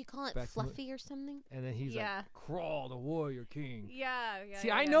 what'd she call it? Back to Fluffy or something? And then he's Yeah. like, Crawl the Warrior King. Yeah. See,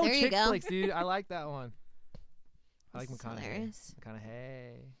 yeah, I yeah. know There you chick go. flicks, dude. I like that one. I like This is McConaughey. hilarious.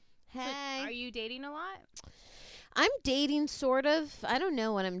 McConaughey. Hey. Are you dating a lot? I'm dating, sort of. I don't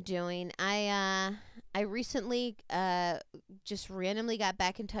know what I'm doing. I recently just randomly got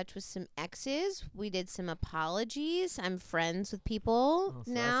back in touch with some exes. We did some apologies. I'm friends with people Oh,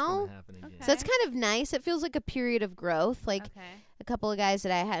 so now. That's gonna happen again. Okay. So that's kind of nice. It feels like a period of growth. Like Okay. a couple of guys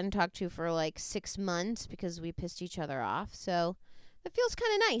that I hadn't talked to for like 6 months because we pissed each other off. So it feels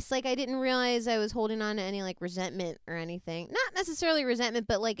kind of nice. Like I didn't realize I was holding on to any like resentment or anything. Not necessarily resentment,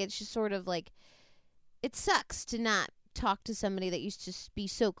 but like it's just sort of like it sucks to not talk to somebody that used to be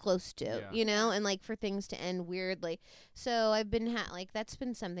so close to, Yeah. you know, and like for things to end weirdly. So I've been like that's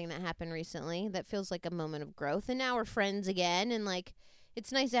been something that happened recently that feels like a moment of growth. And now we're friends again, and like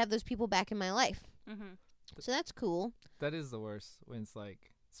it's nice to have those people back in my life. Mm-hmm. So that's cool. That is the worst when it's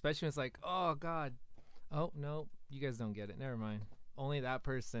like, especially when it's like, oh God, oh no, you guys don't get it. Never mind. Only that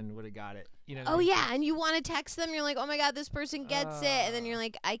person would have got it. You know? What I Oh mean? yeah, and you want to text them. You're like, oh my god, this person gets it, and then you're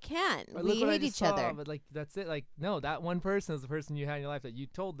like, I can't. Or We look what I hate just each saw, other. But like that's it. Like no, that one person is the person you had in your life that you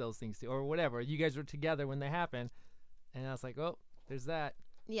told those things to, or whatever. You guys were together when they happened, and I was like, oh, there's that.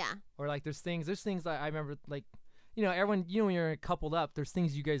 Yeah, Or like there's things that I remember, like, you know, everyone, you know, when you're coupled up, there's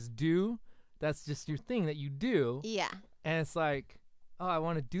things you guys do. That's just your thing that you do, yeah, and it's like, oh, I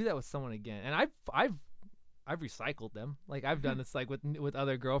want to do that with someone again. And I've recycled them. Like I've done this like with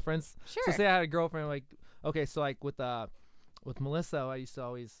other girlfriends. sure. So say I had a girlfriend, like, okay, so like with Melissa, I used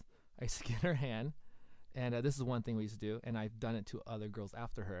to get her hand, and this is one thing we used to do, and I've done it to other girls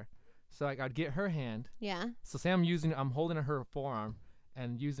after her. So like I'd get her hand. Yeah, So say I'm holding her forearm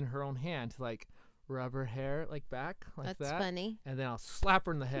and using her own hand to like rub her hair like back like That's that. funny. And then I'll slap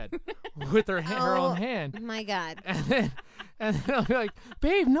her in the head with her her own hand. My God. And then I'll be like,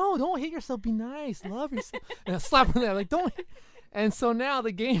 babe, no, don't hit yourself. Be nice. Love yourself. And I'll slap her in the head. Like, don't hit. And so now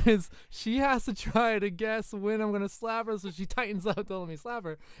the game is she has to try to guess when I'm going to slap her. So she tightens up to let me slap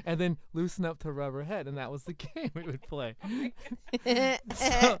her and then loosen up to rub her head. And that was the game we would play.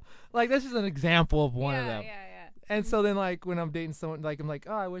 So, like, that's just an example of one of them. Yeah. And so then, like, when I'm dating someone, like, I'm like,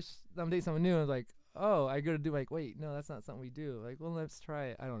 oh, I wish I'm dating someone new. And I'm like, oh, I got to do, like, wait, no, that's not something we do. Like, well, let's try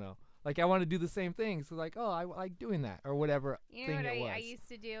it. I don't know. Like, I want to do the same thing. So, like, oh, I like doing that or whatever You know thing what it was. I used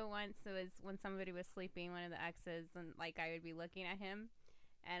to do once? It was when somebody was sleeping, one of the exes, and, like, I would be looking at him,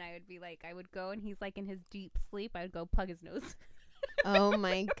 and I would be like, I would go, and he's, like, in his deep sleep. I would go plug his nose. Oh,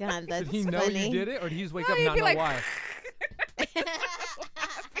 my God. That's Did he know funny. you did it? Or did he just wake No, up he'd and not be know like, why?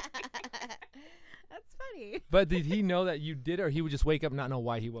 That's funny. But did he know that you did it, or he would just wake up and not know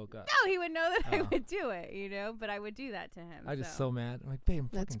why he woke up? No, he would know that I Oh. would do it, you know, but I would do that to him. I'm just so mad. I'm like, babe, I'm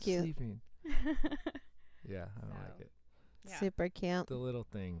That's fucking cute. sleeping. Yeah, I don't like it. Yeah. Super cute. The little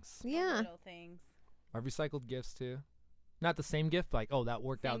things. The Yeah. little things. I've recycled gifts too. Not the same gift, but like, oh, that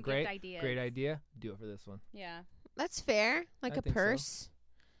worked Same out gift great. ideas. Great idea. Do it for this one. Yeah. That's fair. Like I a think so. purse.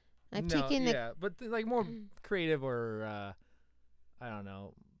 I've No, taken the. yeah, but like more creative or I don't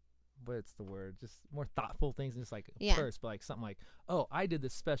know, what's the word? Just more thoughtful things than just like a Yeah. purse, but like something like, oh, I did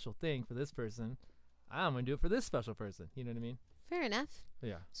this special thing for this person. I'm gonna do it for this special person. You know what I mean? Fair enough.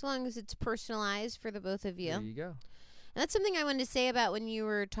 Yeah. So long as it's personalized for the both of you. There you go. And that's something I wanted to say about when you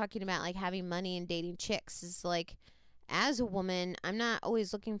were talking about like having money and dating chicks is like as a woman, I'm not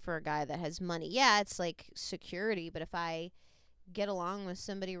always looking for a guy that has money. Yeah, it's like security, but if I get along with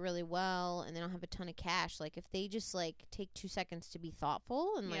somebody really well and they don't have a ton of cash, like if they just like take 2 seconds to be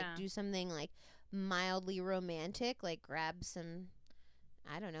thoughtful and like Yeah. do something like mildly romantic, like grab some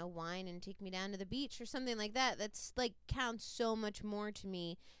I don't know, wine and take me down to the beach or something like that. That's like counts so much more to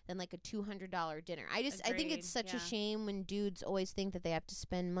me than like a $200 dinner. I think Agreed, it's such a yeah. shame when dudes always think that they have to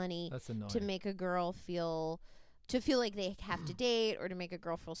spend money That's annoying. to make a girl feel like they have to date or to make a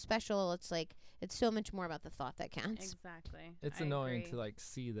girl feel special. It's like it's so much more about the thought that counts. Exactly. It's I annoying agree. to like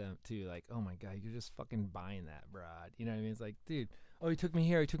see them too, like, oh my god, you're just fucking buying that, broad. You know what I mean? It's like, dude, oh, he took me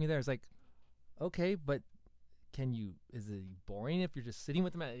here, he took me there. It's like, okay, but is it boring if you're just sitting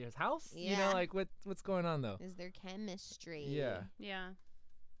with him at his house? You know, Yeah. like what's going on though? Is there chemistry? Yeah. Yeah.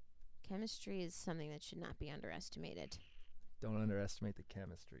 Chemistry is something that should not be underestimated. Don't underestimate the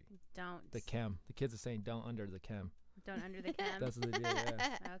chemistry. Don't. The chem. The kids are saying don't under the chem. Don't under the chem. That's what they do,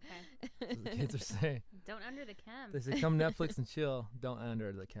 yeah. Okay. That's what the kids are saying. Don't under the chem. They say come Netflix and chill. Don't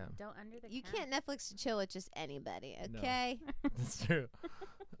under the chem. Don't under the You chem. can't Netflix and chill with just anybody, No. okay? That's true.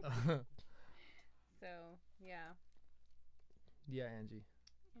 So, yeah. Yeah, Angie.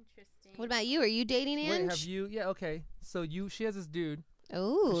 Interesting. What about you? Are you dating Ange? Wait, have you? Yeah, okay. So she has this dude.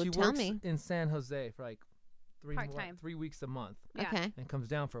 Oh, She tell works me. in San Jose for like Part-time. 3 weeks a month, Yeah. Okay. and comes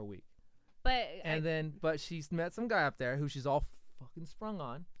down for a week. But But she's met some guy up there who she's all fucking sprung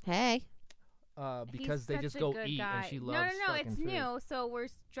on, Hey. because he's they such just a go good eat, guy. and she loves. No, fucking it's food. new. So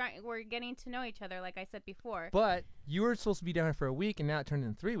we're getting to know each other, like I said before. But you were supposed to be down here for a week, and now it turned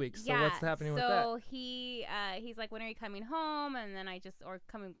into 3 weeks. So what's happening with that? So he's like, when are you coming home? And then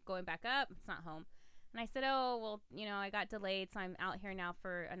going back up. It's not home. And I said, oh, well, I got delayed, so I'm out here now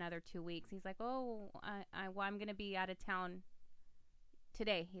for another 2 weeks. He's like, oh, I'm going to be out of town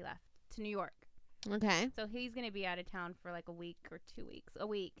today. He left to New York. Okay. So he's going to be out of town for like a week or 2 weeks, a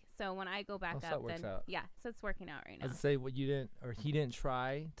week. So when I go back so up, that works then, out. yeah, so it's working out right now. I'd say what you didn't, or he didn't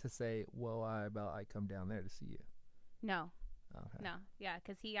try to say, well, I come down there to see you. No, Okay. no. Yeah,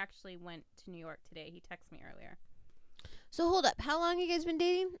 because he actually went to New York today. He texted me earlier. So hold up. How long you guys been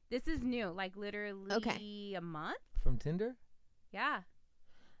dating? This is new, like literally a month. From Tinder? Yeah.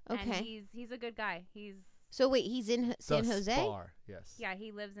 Okay. And he's a good guy. So wait, he's in San Thus Jose? far, yes. Yeah,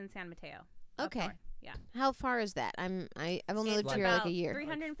 he lives in San Mateo. Up Okay. north. Yeah. How far is that? I've only lived It's here like about a year.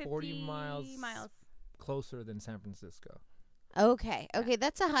 350 40 miles. miles. Closer than San Francisco. Okay. Okay,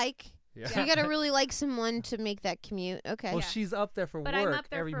 that's a hike. Yeah. So you got to really like someone to make that commute. Okay. Well, Yeah. she's up there for But work I'm up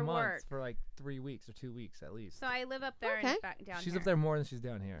there every for month work. for like 3 weeks or 2 weeks at least. So I live up there Okay. and back down She's here. up there more than she's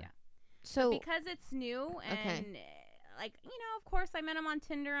down here. Yeah. So Because it's new and like, of course I met him on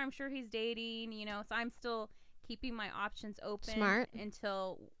Tinder. I'm sure he's dating, so I'm still keeping my options open Smart.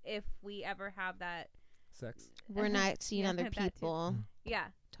 until if we ever have that. Sex. we're not seeing Yeah, other that too. people Yeah.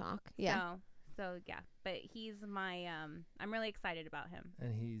 talk. Yeah. So yeah, but he's my I'm really excited about him.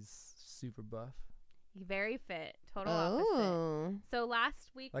 And he's super buff. He's very fit, total opposite. Oh. So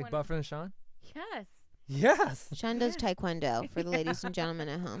last week Like when buffer than Sean? yes, Yes. Sean does taekwondo for the ladies and gentlemen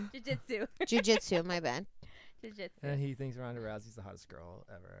at home. Jiu-jitsu. Jiu-jitsu, my bad. Jiu-jitsu. And he thinks Ronda Rousey's the hottest girl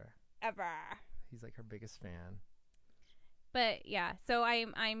ever. Ever. He's like her biggest fan. But yeah, so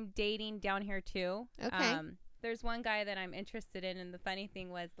I'm dating down here too. Okay. There's one guy that I'm interested in, and the funny thing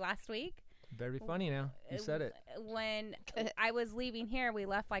was last week. Better be funny now. You said it. When I was leaving here, we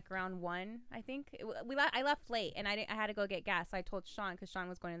left like around 1, I think. I left late, and I had to go get gas. So I told Sean, because Sean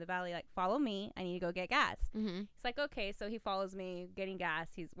was going to the valley, like, follow me. I need to go get gas. Mm-hmm. He's like, okay. So he follows me, getting gas.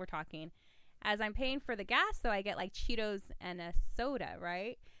 We're talking. As I'm paying for the gas, though, I get like Cheetos and a soda,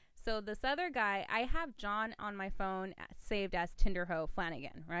 right? So this other guy, I have John on my phone saved as Tinderho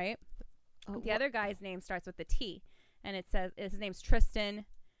Flanagan, right? Oh, the other guy's name starts with a T, and it says his name's Tristan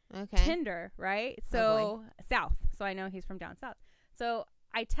Tinder, right? So South. So I know he's from down south. So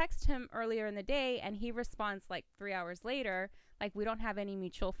I text him earlier in the day, and he responds like 3 hours later, like, we don't have any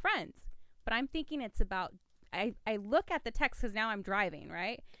mutual friends. But I'm thinking it's about, I look at the text because now I'm driving,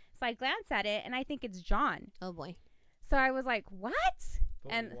 right? So I glance at it, and I think it's John. Oh, boy. So I was like, what?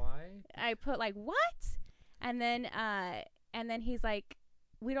 But and why? I put like, what? And then he's like,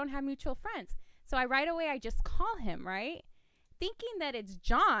 we don't have mutual friends. So right away I just call him, right? Thinking that it's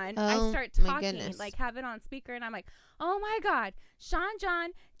John. I start talking, like have it on speaker, and I'm like, oh my God, Sean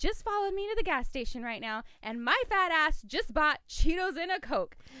John just followed me to the gas station right now, and my fat ass just bought Cheetos and a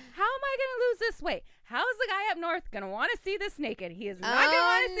Coke. How am I gonna lose this weight? How's the guy up north gonna want to see this naked? He is not gonna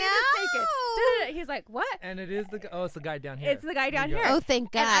want to see this naked. He's like, what? And it is it's the guy down here. It's the guy down here. Oh,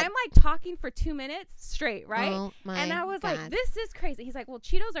 thank God. And I'm like talking for 2 minutes straight, right? Oh, my And I was God. like, this is crazy. He's like, well,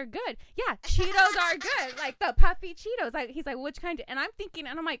 Cheetos are good. Yeah, Cheetos are good. Like the puffy Cheetos. Like, he's like, which kind? And I'm thinking,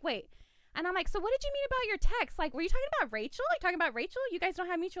 and I'm like, wait. And I'm like, so what did you mean about your text? Like, were you talking about Rachel? Are you talking about Rachel? You guys don't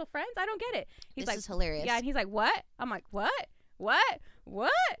have mutual friends? I don't get it. He's This like, is hilarious. yeah. And he's like, what? I'm like, what?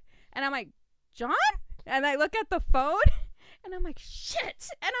 And I'm like, John? And I look at the phone, and I'm like, shit.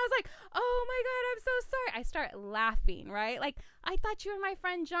 And I was like, oh my God, I'm so sorry. I start laughing, right? Like, I thought you were my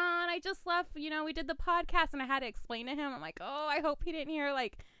friend John. I just left, we did the podcast, and I had to explain to him. I'm like, oh, I hope he didn't hear,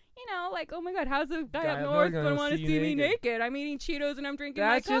 like, like, oh my God, how's the guy up north going to want to see me naked? I'm eating Cheetos and I'm drinking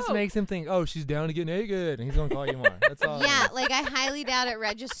my Coke. That just makes him think, oh, she's down to get naked, and he's going to call you more. That's all. Yeah, like I highly doubt it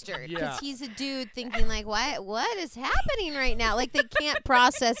registered because he's a dude thinking like, what is happening right now? Like they can't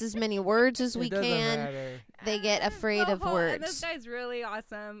process as many words as we can. Matter. They get afraid of words. And this guy's really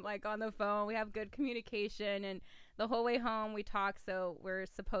awesome. Like on the phone, we have good communication, and the whole way home we talk. So we're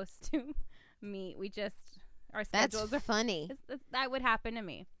supposed to meet. We just our schedules That's funny. That would happen to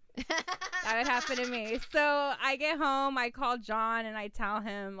me. That would happen to me. So I get home, I call John, and I tell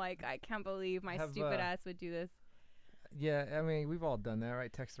him, like, I can't believe my stupid ass would do this. Yeah, I mean, we've all done that,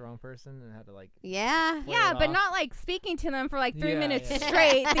 right? Text the wrong person and had to, like... Yeah, but not, like, speaking to them for, like, 3 minutes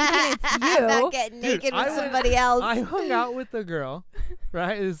straight, thinking it's you. Not getting naked with somebody else. I hung out with a girl,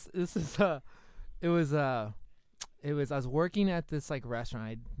 right? I was working at this, like, restaurant.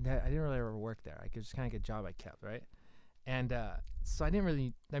 I didn't really ever work there. I could just kind of get a job I kept, right? And so I didn't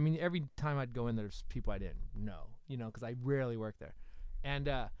really, I mean, every time I'd go in, there's people I didn't know, because I rarely worked there. And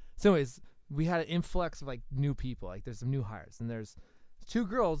so anyways, we had an influx of, like, new people. Like, there's some new hires. And there's 2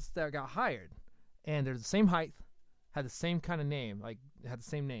 girls that got hired. And they're the same height, had the same kind of name, like, had the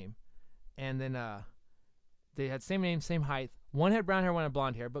same name. And then they had same name, same height. One had brown hair, one had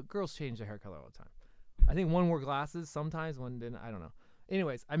blonde hair. But girls change their hair color all the time. I think one wore glasses sometimes, one didn't. I don't know.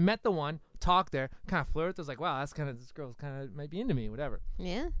 Anyways, I met the one, talked there, kind of flirted. I was like, wow, this girl's kind of might be into me, whatever.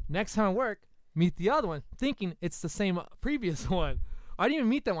 Yeah. Next time I work, meet the other one, thinking it's the same previous one. I didn't even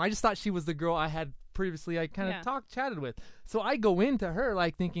meet them. I just thought she was the girl I had previously, I kind of chatted with. So I go into her,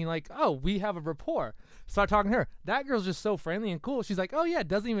 like, thinking, like, oh, we have a rapport. Start talking to her. That girl's just so friendly and cool. She's like, oh, yeah, it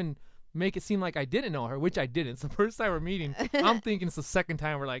doesn't even make it seem like I didn't know her, which I didn't. It's the first time we're meeting. I'm thinking it's the second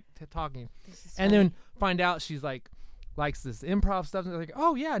time we're, like, talking. And then find out she's, like, likes this improv stuff. And they're like,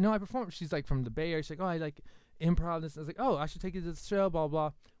 oh, yeah, no, I perform. She's, like, from the Bay Area. She's like, oh, I like improv. This. I was like, oh, I should take you to the show, blah,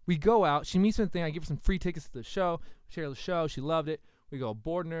 blah. We go out. She meets me with the thing. I give her some free tickets to the show. Share the show. She loved it. We go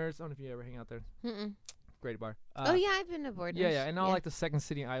Bordner's. I don't know if you ever hang out there. Mm-mm. Great bar. Oh, yeah, I've been to Bordner's. Yeah. And all, like, the second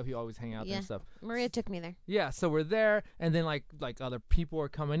city in Iowa, you always hang out there and stuff. Maria took me there. Yeah, so we're there, and then, like other people are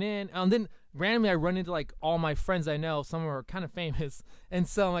coming in. And then randomly I run into, like, all my friends I know. Some of them are kind of famous. And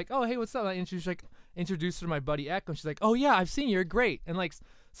so I'm like, oh, hey, what's up? I introduced her to my buddy Echo, and she's like, oh, yeah, I've seen you. You're great. And, like,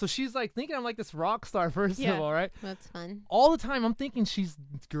 so she's, like, thinking I'm, like, this rock star, first of all, right? That's fun. All the time I'm thinking she's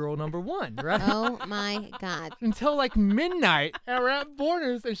girl number 1, right? Oh, my God. Until, like, midnight, and we're at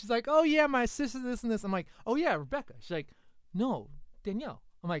Borders, and she's like, oh, yeah, my sister this and this. I'm like, oh, yeah, Rebecca. She's like, no, Danielle.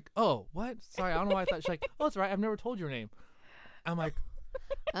 I'm like, oh, what? Sorry, I don't know why I thought. She's like, oh, it's all right. I've never told your name. I'm like,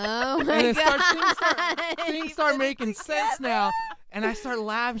 Oh my And then god! things start making sense now. And I start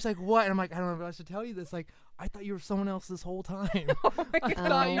laughing. She's like, what? And I'm like, I don't know if I should tell you this. Like, I thought you were someone else this whole time. I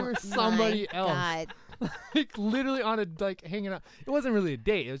thought you were somebody else. God. Like, literally on a, like, hanging out. It wasn't really a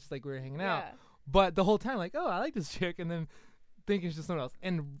date. It was just like we were hanging out. But the whole time, like, oh, I like this chick. And then thinking it's just someone else.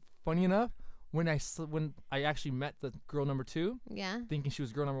 And funny enough, when I actually met the girl number 2, thinking she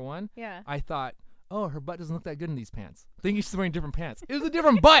was girl number 1, I thought, oh, her butt doesn't look that good in these pants. Thinking she's wearing different pants. It was a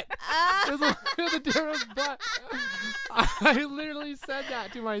different butt. It was a different butt. I literally said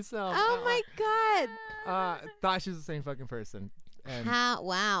that to myself. Oh my god. Thought she was the same fucking person. And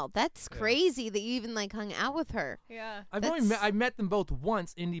wow, that's crazy that you even like hung out with her. Yeah. I met them both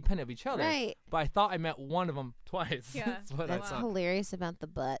once independent of each other. Right. But I thought I met one of them twice. Yeah. That's what That's I thought. hilarious about the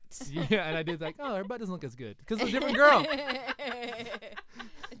butts. Yeah, and I did like, oh, her butt doesn't look as good because it's a different girl.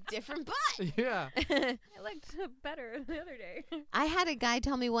 Different butt. Yeah. It looked better the other day. I had a guy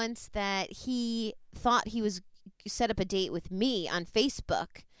tell me once that he thought he was set up a date with me on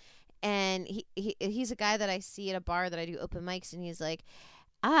Facebook. And he's a guy that I see at a bar that I do open mics, and he's like,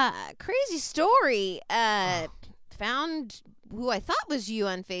 crazy story. Found who I thought was you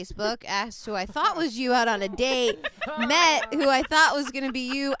on Facebook, asked who I thought was you out on a date, met who I thought was going to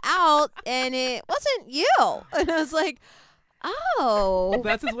be you out, and it wasn't you. And I was like, oh.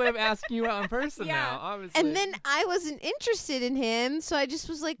 That's his way of asking you out in person now, obviously. And then I wasn't interested in him, so I just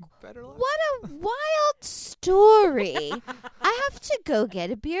was like, Better luck. what a wild story. I have to go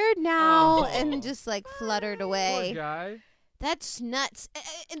get a beer now. And just like fluttered away. Poor guy. That's nuts.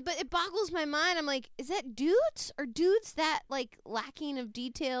 But it boggles my mind. I'm like, is that dudes? Are dudes that like lacking of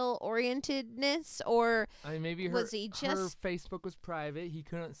detail orientedness? Or I mean, maybe was he her just Facebook was private. He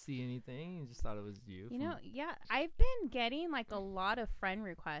couldn't see anything. He just thought it was you. You know, I've been getting like a lot of friend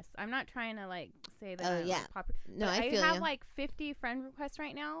requests. I'm not trying to like say that. I'm, like, popular. No, I feel have you. like 50 friend requests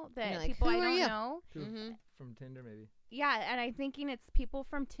right now that like, people who I are don't you? know. From Tinder, maybe. Yeah, and I'm thinking it's people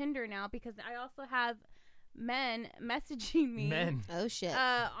from Tinder now because I also have men messaging me. Men. Oh shit.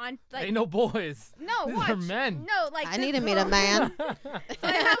 On like Ain't no boys. no, These watch. are men. No, like I this need to meet a girl- man. So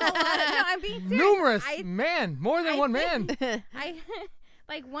I have a lot of, no, I'm being serious. Numerous I man. More than one man. I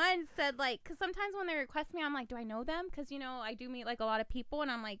like one said like because sometimes when they request me I'm like do I know them because you know I do meet like a lot of people and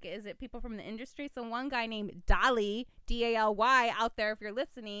I'm like is it people from the industry. So one guy named Dolly Daly out there if you're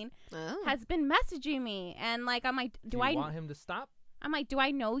listening has been messaging me and like I'm like do you want him to stop? I'm like do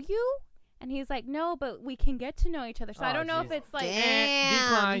I know you and he's like no but we can get to know each other so I don't know if it's like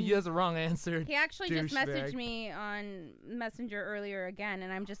decline. You has the wrong answer. he actually just douchebag. messaged me on Messenger earlier again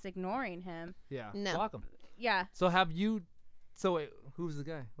and I'm just ignoring him. Yeah. No. Block him. Yeah. So have you? So wait, who's the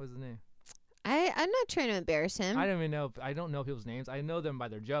guy? What's his name? I'm not trying to embarrass him. I don't even know. I don't know people's names. I know them by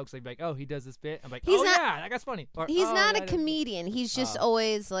their jokes. They'd be like, "Oh, he does this bit." I'm like, He's "Oh not- yeah, that guy's funny." Or, He's "Oh, not yeah, a comedian. He's just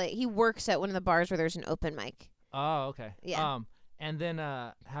always like he works at one of the bars where there's an open mic. Oh, okay. Yeah. And then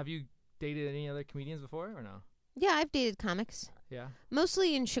have you dated any other comedians before or no? Yeah, I've dated comics. Yeah.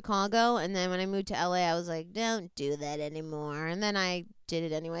 Mostly in Chicago, and then when I moved to LA, I was like, don't do that anymore. And then I did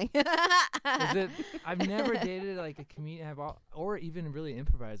it anyway. Is it? I've never dated like a comedian, or even really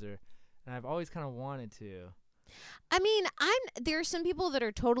improviser, and I've always kind of wanted to. I mean, there are some people that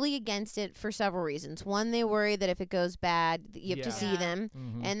are totally against it for several reasons. One, they worry that if it goes bad, you have to see them.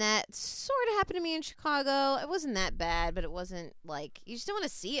 Mm-hmm. And that sort of happened to me in Chicago. It wasn't that bad, but it wasn't like, you just don't want to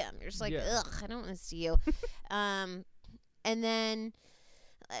see them. You're just like, ugh, I don't want to see you. And then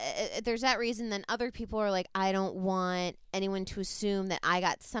there's that reason. Then other people are like, I don't want anyone to assume that I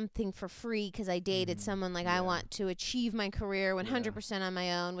got something for free because I dated someone. Like, I want to achieve my career 100% on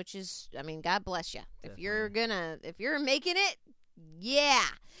my own, which is, I mean, God bless you. Definitely. If you're making it, yeah.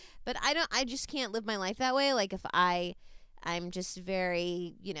 But I just can't live my life that way. Like, if I'm just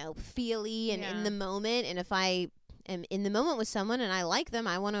very, feely and in the moment. And if I am in the moment with someone and I like them,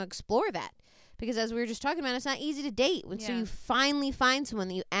 I want to explore that. Because as we were just talking about, it's not easy to date. So you finally find someone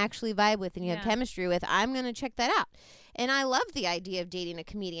that you actually vibe with and you have chemistry with. I'm going to check that out. And I love the idea of dating a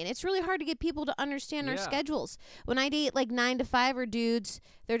comedian. It's really hard to get people to understand our schedules. When I date like 9 to 5 dudes,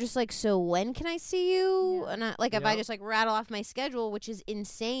 they're just like, so when can I see you? And if I just like rattle off my schedule, which is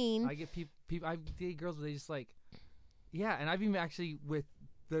insane. I get people. I date girls where they just like, yeah. And I've even actually with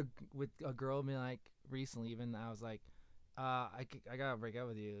a girl, me like recently, even I was like, I gotta break up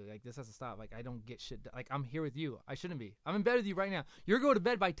with you. Like, this has to stop. Like, I don't get shit. Like, I'm here with you. I shouldn't be. I'm in bed with you right now. You're going to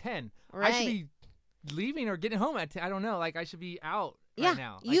bed by 10. Right. I should be leaving or getting home at 10. I don't know. Like, I should be out right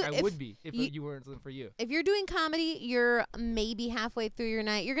now. Like, I would be if you weren't for you. If you're doing comedy, you're maybe halfway through your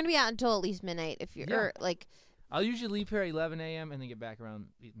night. You're going to be out until at least midnight. If you're or, like, I'll usually leave here at 11 a.m. and then get back around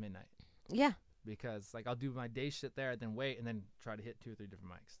midnight. Yeah. because like I'll do my day shit there, then wait, and then try to hit 2 or 3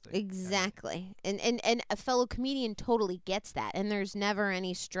 different mics. Like, Exactly. And a fellow comedian totally gets that. And there's never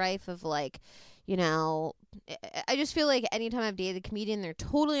any strife of like, you know, I just feel like anytime I've dated a comedian, they're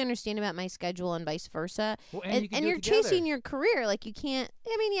totally understanding about my schedule and vice versa. Well, And you you're chasing your career. Like you can't,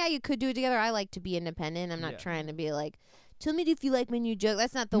 I mean, yeah, you could do it together. I like to be independent. I'm not trying to be like, tell me if you like my new joke.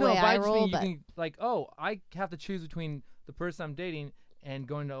 That's not the way I roll. But you can, like, oh, I have to choose between the person I'm dating and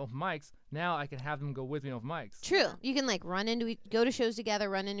going to open mics. Now I can have them go with me to open mics. True. You can like go to shows together,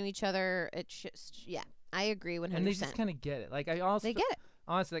 run into each other. It's just, yeah, I agree 100%. And they just kind of get it. Like I also, they get it.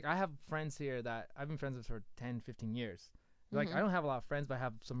 Honestly, like I have friends here that I've been friends with for 10, 15 years. Like I don't have a lot of friends, but I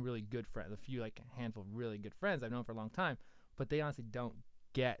have some really good friends. A few, like a handful of really good friends I've known for a long time. But they honestly don't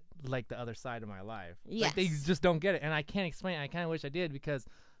get like the other side of my life. Yes. Like they just don't get it, and I can't explain it. I kind of wish I did, because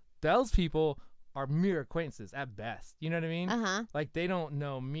those people are mere acquaintances at best. You know what I mean? Like they don't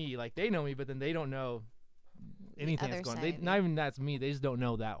know me. Like they know me, but then they don't know anything that's going on. Not even that's me. They just don't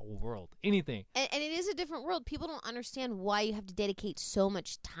know that world. Anything. And it is a different world. People don't understand why you have to dedicate so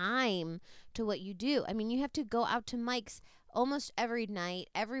much time to what you do. I mean, you have to go out to mics almost every night,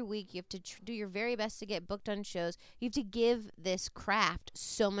 every week. You have to do your very best to get booked on shows. You have to give this craft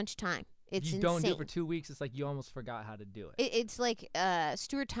so much time. It's you insane. don't do it for 2 weeks. It's like you almost forgot how to do it. It's like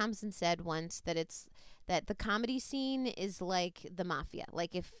Stuart Thompson said once that the comedy scene is like the mafia.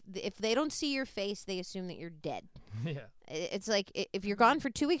 Like if they don't see your face, they assume that you're dead. Yeah. It's like if you're gone for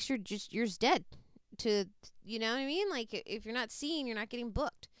 2 weeks, you're just dead. To, you know what I mean? Like if you're not seen, you're not getting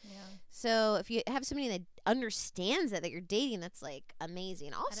booked. Yeah. So if you have somebody that understands that you're dating, that's like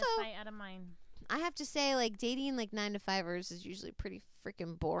amazing. Also, out of sight, out of mind. I have to say, like, dating like 9-to-5ers is usually pretty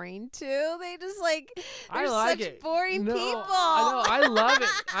freaking boring too. They just like they're like such it. boring people. I know. I love it.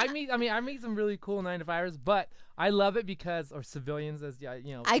 I meet some really cool 9-to-5ers, but I love it because, or civilians, as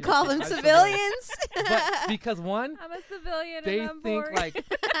you know. I call them civilians. But because one, I'm a civilian. they and I'm think boring. like,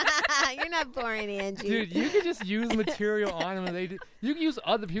 you're not boring, Angie. dude, you can just use material on them, and you can use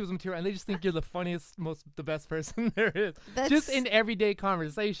other people's material, and they just think you're the funniest, the best person there is. Just in everyday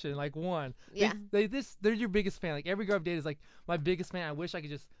conversation, like one. Yeah. They're your biggest fan. Like every girl I've dated is like my biggest fan. I wish I could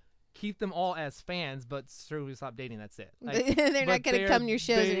just keep them all as fans, but we stop dating. That's it. Like, they're not going to come to your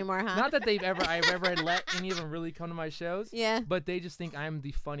shows anymore, huh? Not that I've ever let any of them really come to my shows. Yeah. But they just think I'm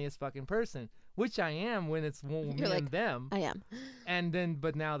the funniest fucking person, which I am when it's me like, and them. I am. And then,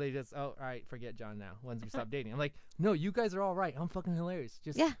 but now they just, all right, forget John now. Once we stop dating, I'm like, no, you guys are all right. I'm fucking hilarious.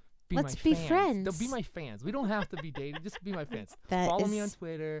 Just let's my be fans. friends. They'll be my fans. We don't have to be dating. Just be my fans. That Follow is me on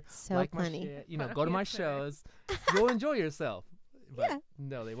Twitter. so like funny. my shit. You know, go to my shows. You'll enjoy yourself. But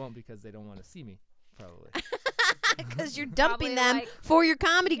no, they won't, because they don't want to see me, probably. Because you're dumping them like, for your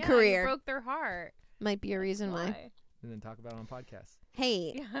comedy career. You broke their heart. Might be a reason why. And then talk about it on podcasts.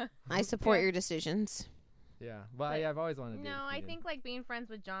 Hey, I support your decisions. Yeah, but I've always wanted to. No, I think like being friends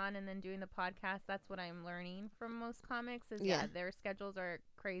with John and then doing the podcast, that's what I'm learning from most comics. Is their schedules are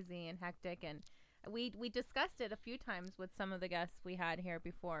crazy and hectic, and we discussed it a few times with some of the guests we had here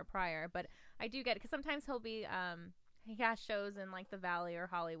prior. But I do get it, because sometimes he'll be he has shows in like the Valley or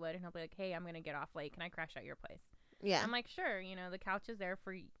Hollywood, and he'll be like, "Hey, I'm gonna get off late. Can I crash at your place?" Yeah, I'm like, "Sure." You know, the couch is there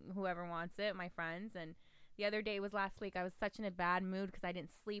for whoever wants it. My friends. And the other day was last week. I was such in a bad mood because I didn't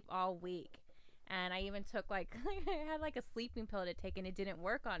sleep all week. And I even took like I had like a sleeping pill to take, and it didn't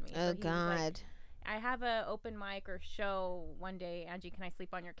work on me. Oh so God! Like, I have a open mic or show one day. Angie, can I sleep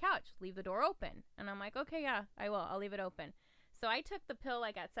on your couch? Leave the door open. And I'm like, okay, yeah, I will. I'll leave it open. So I took the pill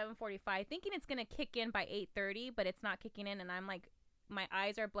like at 7:45, thinking it's gonna kick in by 8:30, but it's not kicking in, and I'm like, my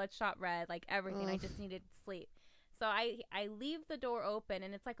eyes are bloodshot red, like everything. I just needed sleep. So I leave the door open,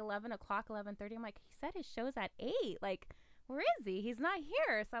 and it's like 11 o'clock, 11:30. I'm like, he said his show's at 8. Like, where is he? He's not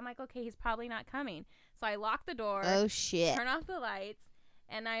here. So I'm like, okay, he's probably not coming. So I lock the door. Oh shit! Turn off the lights,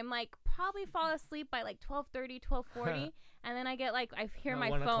 and I'm like, probably fall asleep by like 12:30, 12:40, and then I get like, I hear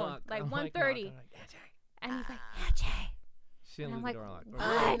my phone like 1:30, and he's like, Angie. She didn't leave the door unlocked.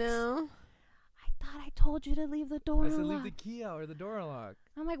 Oh no! I thought I told you to leave the door unlocked. I said unlocked. leave the key out or the door unlocked.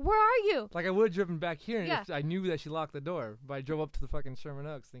 I'm like, where are you? Like I would have driven back here, and if I knew that she locked the door, but I drove up to the fucking Sherman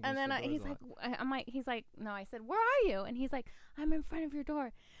Oaks thinking. And then he's like, he's like, no. I said, where are you? And he's like, I'm in front of your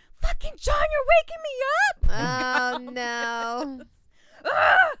door. Fucking John, you're waking me up. Oh no!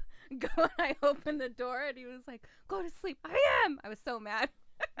 Go, and I opened the door, and he was like, go to sleep. I am. I was so mad.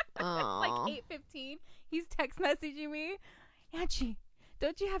 It's like 8:15. He's text messaging me, Angie,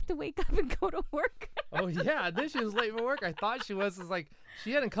 don't you have to wake up and go to work? Oh yeah, then she was late for work. I thought she was. It's like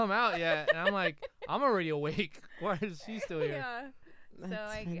she hadn't come out yet, and I'm like, I'm already awake. Why is she still here? Yeah. So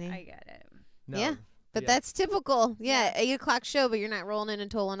I get it. No, yeah, but that's typical. Yeah, 8 o'clock show, but you're not rolling in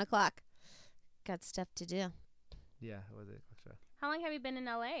until 1 o'clock. got stuff to do. Yeah, what was it? What's that? How long have you been in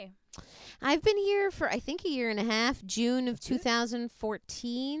LA? I've been here for, I think, a year and a half, June of That's it?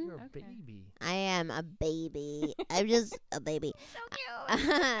 2014. You're a Okay. baby. I am a baby. I'm just a baby. So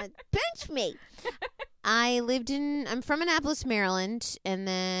cute. Pinch me. I'm from Annapolis, Maryland, and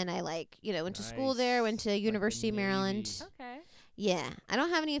then I went to school there, went to Like the University of Maryland. Navy. Okay. Yeah. I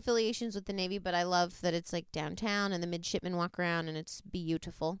don't have any affiliations with the Navy, but I love that it's like downtown and the midshipmen walk around and it's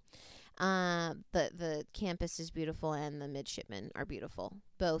beautiful. The campus is beautiful and the midshipmen are beautiful.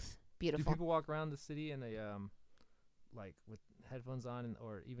 Both Do beautiful. people walk around the city and they like with headphones on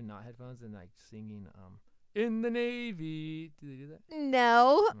or even not headphones and like singing in the Navy? Do they do that?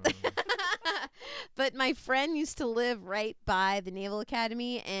 No. Mm. But my friend used to live right by the Naval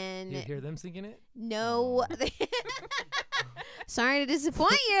Academy, and You hear them singing it? no. Sorry to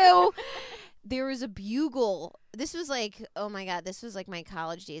disappoint you. There was a bugle. This was like, oh my God, this was like my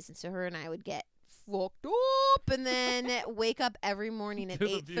college days. And so her and I would get fucked up and then wake up every morning at To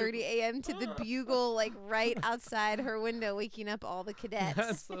the 8:30 a.m. to the bugle, like right outside her window, waking up all the cadets.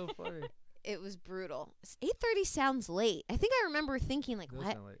 That's so funny. It was brutal. 8:30 sounds late. I think I remember thinking like, Does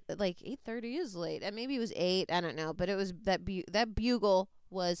what? sound like- Like 8:30 is late. And maybe it was 8. I don't know. But it was that bugle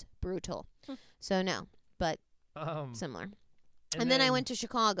was brutal. So no, but similar. And then I went to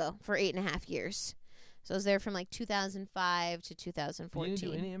Chicago for 8.5 years. So I was there from like 2005 to 2014. You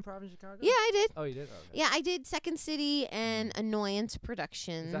didn't do any improv in Chicago? Yeah, I did. Oh, you did? Oh, okay. Yeah, I did Second City and Annoyance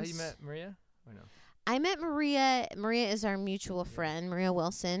Productions. Is that how you met Maria? Or no? I met Maria. Maria is our mutual friend, Maria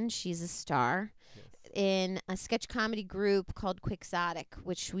Wilson. She's a star Yes. in a sketch comedy group called Quixotic,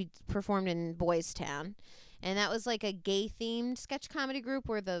 which we performed in Boys Town. And that was like a gay-themed sketch comedy group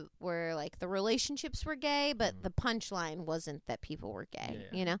where like the relationships were gay, but the punchline wasn't that people were gay,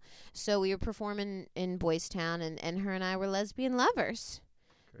 Yeah. you know? So we were performing in Boys Town, and her and I were lesbian lovers.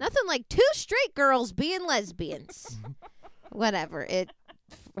 Great. Nothing like two straight girls being lesbians. Whatever. It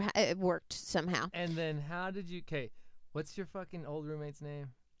worked somehow. And then how did you? Okay, what's your fucking old roommate's name?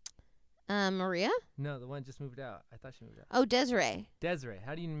 Maria? No, the one just moved out. I thought she moved out. Oh, Desiree. Desiree.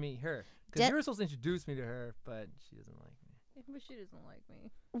 How do you meet her? Because you were supposed to introduce me to her, but she doesn't like me. But she doesn't like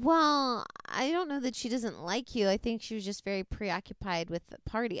me. Well, I don't know that she doesn't like you. I think she was just very preoccupied with the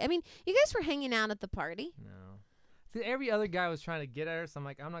party. I mean, you guys were hanging out at the party. No. See, every other guy was trying to get at her, so I'm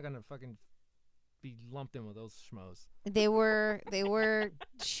like, I'm not gonna fucking be lumped in with those schmoes. They were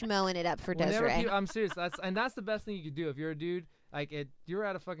schmoing it up for Whenever Desiree. I'm serious. That's the best thing you could do if you're a dude. Like, you're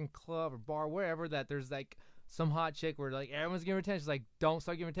at a fucking club or bar, wherever, that there's like some hot chick where like everyone's giving her attention. It's like, don't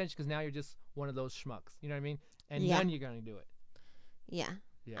start giving her attention because now you're just one of those schmucks. You know what I mean? And Yeah. then you're gonna do it. Yeah.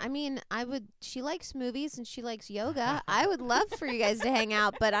 Yeah. I mean, she likes movies and she likes yoga. I would love for you guys to hang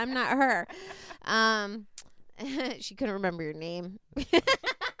out, but I'm not her. She couldn't remember your name.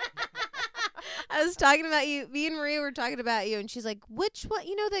 I was talking about you. Me and Maria were talking about you, and she's like, "Which one?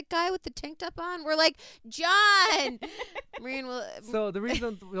 You know that guy with the tank top on?" We're like, "John." Maria and So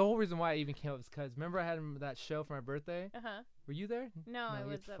the whole reason why I even came up is because remember I had that show for my birthday. Were you there? No, I you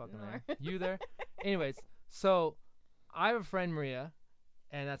was get up fucking north. there. You there? Anyways, so I have a friend Maria,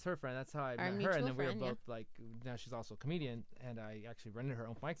 and that's her friend. That's how I Our met her, and then mutual we were friend, yeah. both like, now she's also a comedian, and I actually rented her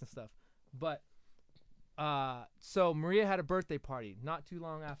own mics and stuff. But so Maria had a birthday party not too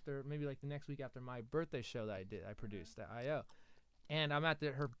long after, maybe like the next week after my birthday show that I produced at IO, and I'm at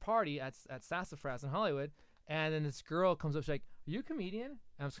her party at Sassafras in Hollywood, and then this girl comes up, she's like, "Are you a comedian?" And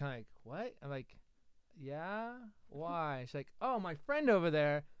I was kind of like, "What?" I'm like, "Yeah, why?" She's like, "Oh, my friend over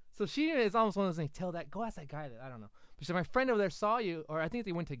there." So she is almost one of those things. Go ask that guy that I don't know. But she said, "My friend over there saw you," or I think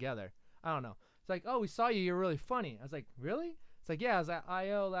they went together. I don't know. It's like, "Oh, we saw you. You're really funny." I was like, "Really?" It's like, "Yeah, I was at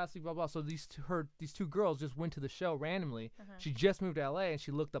IO last week, blah blah." So these two girls just went to the show randomly. She just moved to LA and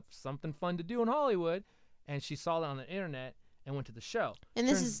she looked up something fun to do in Hollywood, and she saw that on the internet and went to the show. And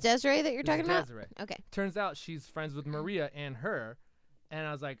this is Desiree that you're This is talking about? Desiree. Okay. Turns out she's friends with Maria and her, and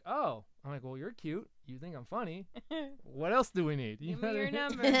I was like, "Oh," I'm like, "Well, you're cute. You think I'm funny. What else do we need?" You Give know me what I your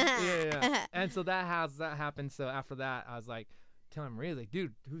mean? number. Yeah. And so that happened. So after that, I was like, telling Maria, like,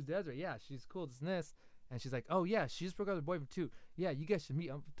 "Dude, who's Desiree? Yeah, she's cool. This and this." And she's like, "Oh yeah, she just broke up with her boyfriend too. Yeah, you guys should meet.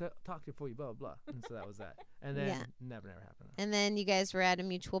 I'm talk to her for you, blah blah." And so that was that. And then Yeah. never happened. And then you guys were at a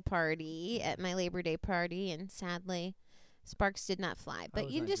mutual party at my Labor Day party, and sadly, sparks did not fly. But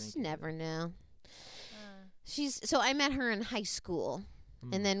was you not just drinking never know. Uh, So I met her in high school,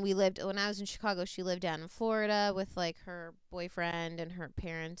 and then when I was in Chicago, she lived down in Florida with like her boyfriend and her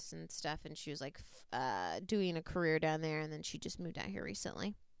parents and stuff, and she was like doing a career down there, and then she just moved out here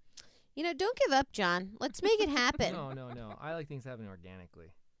recently. You know, don't give up, John. Let's make it happen. No. I like things happening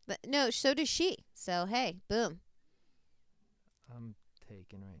organically. No, so does she. So hey, boom. I'm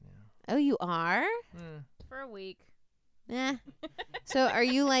taken right now. Oh, you are? For a week. Eh. So are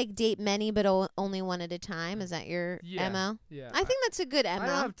you like date many but only one at a time? Is that your MO? Yeah. I think that's a good MO. I don't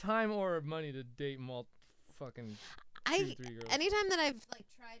have time or money to date fucking 2-3 girls. Anytime that I've like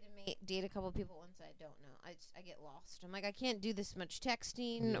tried to date a couple people once, I don't know. I get lost. I'm like, I can't do this much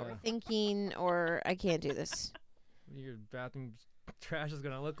texting or thinking, or I can't do this. Your bathroom trash is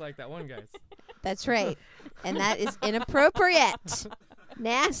gonna look like that one guy's. That's right, and that is inappropriate,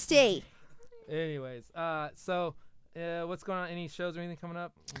 nasty. Anyways, so what's going on? Any shows or anything coming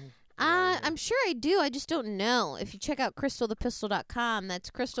up? I'm sure I do. I just don't know. If you check out krystalthepistol.com,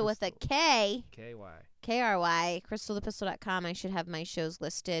 that's Krystal with a K. K-Y. K-R-Y, krystalthepistol.com. I should have my shows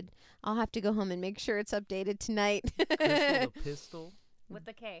listed. I'll have to go home and make sure it's updated tonight. Krystal The Pistol. With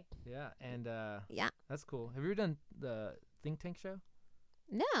the K. Yeah, and yeah, that's cool. Have you ever done the Think Tank show?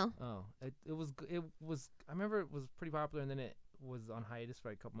 No. Oh, it was. I remember it was pretty popular, and then it was on hiatus for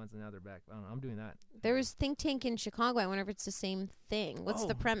like a couple months, and now they're back. I don't know. I'm doing that. There was Think Tank in Chicago. I wonder if it's the same thing. What's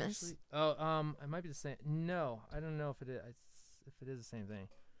the premise? Actually, it might be the same. No, I don't know if it is. If it is the same thing,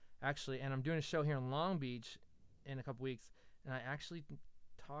 actually. And I'm doing a show here in Long Beach in a couple weeks, and I actually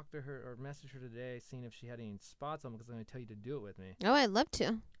talked to her or messaged her today, seeing if she had any spots on, because I'm going to tell you to do it with me. Oh, I'd love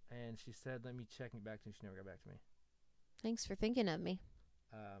to. And she said, "Let me check and get back to me." She never got back to me. Thanks for thinking of me.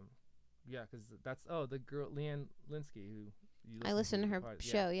 Yeah, because that's the girl Leanne Linsky who I listen to her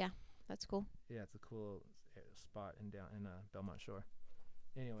show. Yeah, that's cool. Yeah, it's a cool spot in Belmont Shore.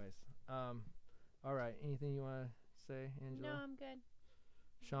 Anyways, all right. Anything you want to say, Angela? No, I'm good.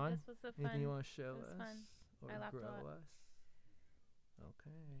 Sean, this was a fun. anything you want to show It was us fun. or I laughed a grow lot. us?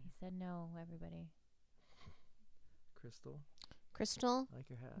 Okay. He said no, everybody. Krystal, Krystal I like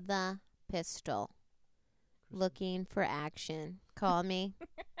your hat. The Pistol. Krystal. Looking for action. Call me.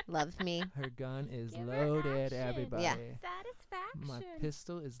 Love me. Her gun is Give her loaded, action. everybody. Yeah. Satisfaction. My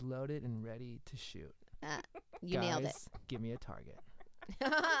pistol is loaded and ready to shoot. You Guys, nailed it. Give me a target.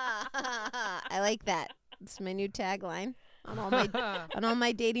 I like that. It's my new tagline on all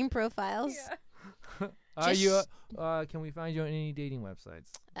my dating profiles. Are you? Can we find you on any dating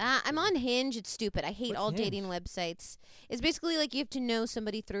websites? I'm on Hinge. It's stupid. I hate What's all Hinge? dating websites. It's basically like you have to know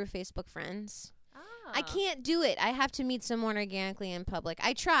somebody through Facebook friends. I can't do it. I have to meet someone organically in public.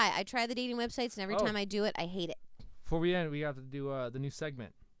 I try the dating websites, and every time I do it, I hate it. Before we end, we have to do the new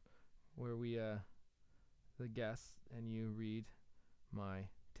segment where we the guests and you read my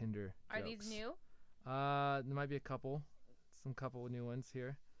Tinder Are jokes. these new? There might be some couple new ones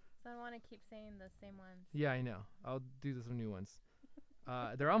here. So I want to keep saying the same ones. Yeah, I know. I'll do some new ones.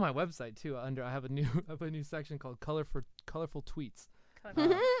 They're on my website too. I have a new section called colorful tweets.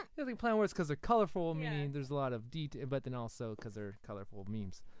 I think playing words because they're colorful, meaning there's a lot of detail, but then also because they're colorful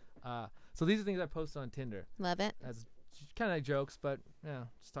memes. So these are things I post on Tinder. Love it. As kind of like jokes, but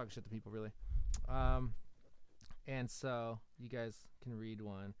just talking shit to people, really. And so you guys can read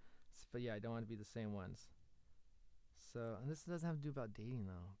one, but yeah, I don't want to be the same ones. So, and this doesn't have to do about dating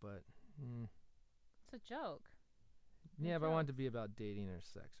though, but It's a joke. yeah, but I want it to be about dating or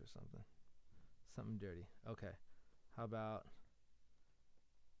sex or something dirty. Okay, how about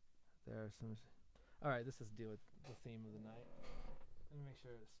there are some? All right, this has to deal with the theme of the night. Let me make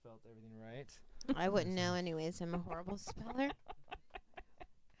sure I spelled everything right. I wouldn't know anyways. I'm a horrible speller.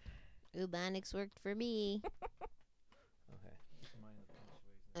 Ubonics worked for me.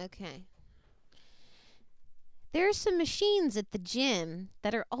 Okay. There are some machines at the gym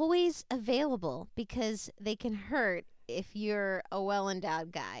that are always available because they can hurt if you're a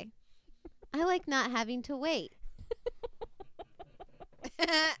well-endowed guy. I like not having to wait.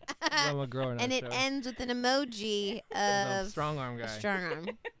 I'm a grower, And it ends with an emoji of strong arm guy. Strong arm.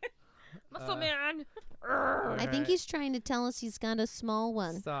 Muscle man. I think he's trying to tell us he's got a small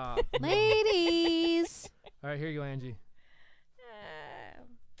one. Stop. Ladies. All right, here you go, Angie.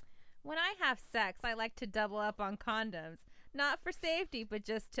 When I have sex, I like to double up on condoms. Not for safety, but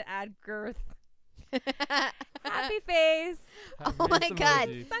just to add girth. Happy face. Oh my God.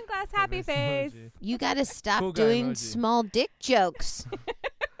 Sunglass happy face. You got to stop Cool guy doing emoji. small dick jokes.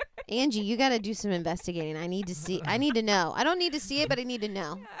 Angie, you got to do some investigating. I need to know. I don't need to see it, but I need to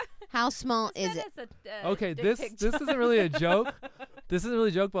know. How small is it? Okay, this isn't really a joke. This isn't really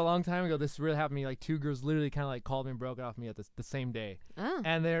a joke, but a long time ago, this really happened to me. Like, two girls literally kind of like called me and broke it off me at the same day. Oh.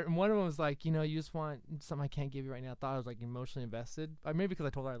 And one of them was like, you just want something I can't give you right now. I thought I was like emotionally invested. Maybe because I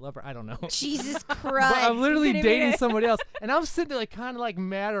told her I love her. I don't know. Jesus But Christ. I'm literally couldn't read dating it. somebody else. And I'm sitting there like kind of like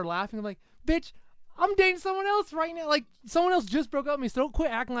mad or laughing. I'm like, bitch, I'm dating someone else right now. Like, someone else just broke up with me. So don't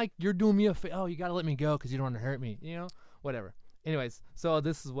quit acting like you're doing me a favor. Oh, you got to let me go because you don't want to hurt me. Whatever. Anyways, so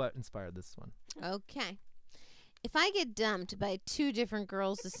this is what inspired this one. Okay. If I get dumped by 2 different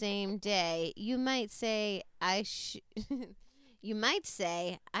girls the same day, you might say you might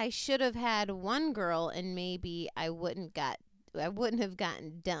say I should have had one girl and maybe I wouldn't have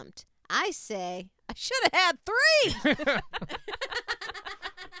gotten dumped. I say I should have had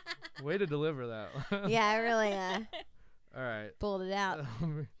 3. Way to deliver that. Yeah, I really All right. pulled it out.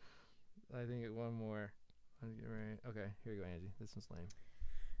 I think one more. Right. Okay, here you go, Angie. This one's lame.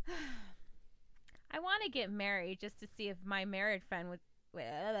 I want to get married just to see if my married friend would.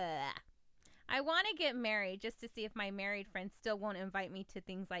 I want to get married just to see if my married friend still won't invite me to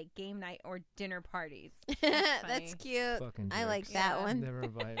things like game night or dinner parties. That's cute. Fucking I like jerks. that one. Never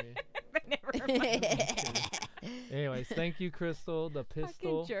invite me. Never mind. Anyways, thank you, Krystal The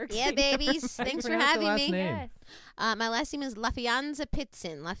Pistol. Jerks. Yeah, babies. Thanks for pronounce having the me. last name? Yes. My last name is Lafianza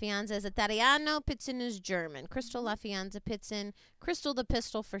Pitzen. Lafianza is Italiano. Pitzen is German. Krystal Lafianza Pitzen. Krystal the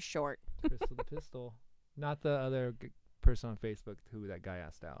Pistol for short. Krystal The Pistol. Not the other person on Facebook who that guy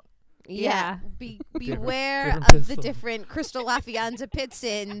asked out. Yeah. Beware different of the pistol. different Krystal Lafianza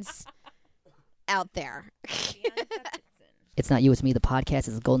Pitzens out there. It's Not You, It's Me, the podcast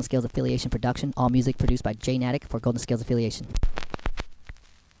is a Golden Scales Affiliation production. All music produced by Jay Natick for Golden Scales Affiliation.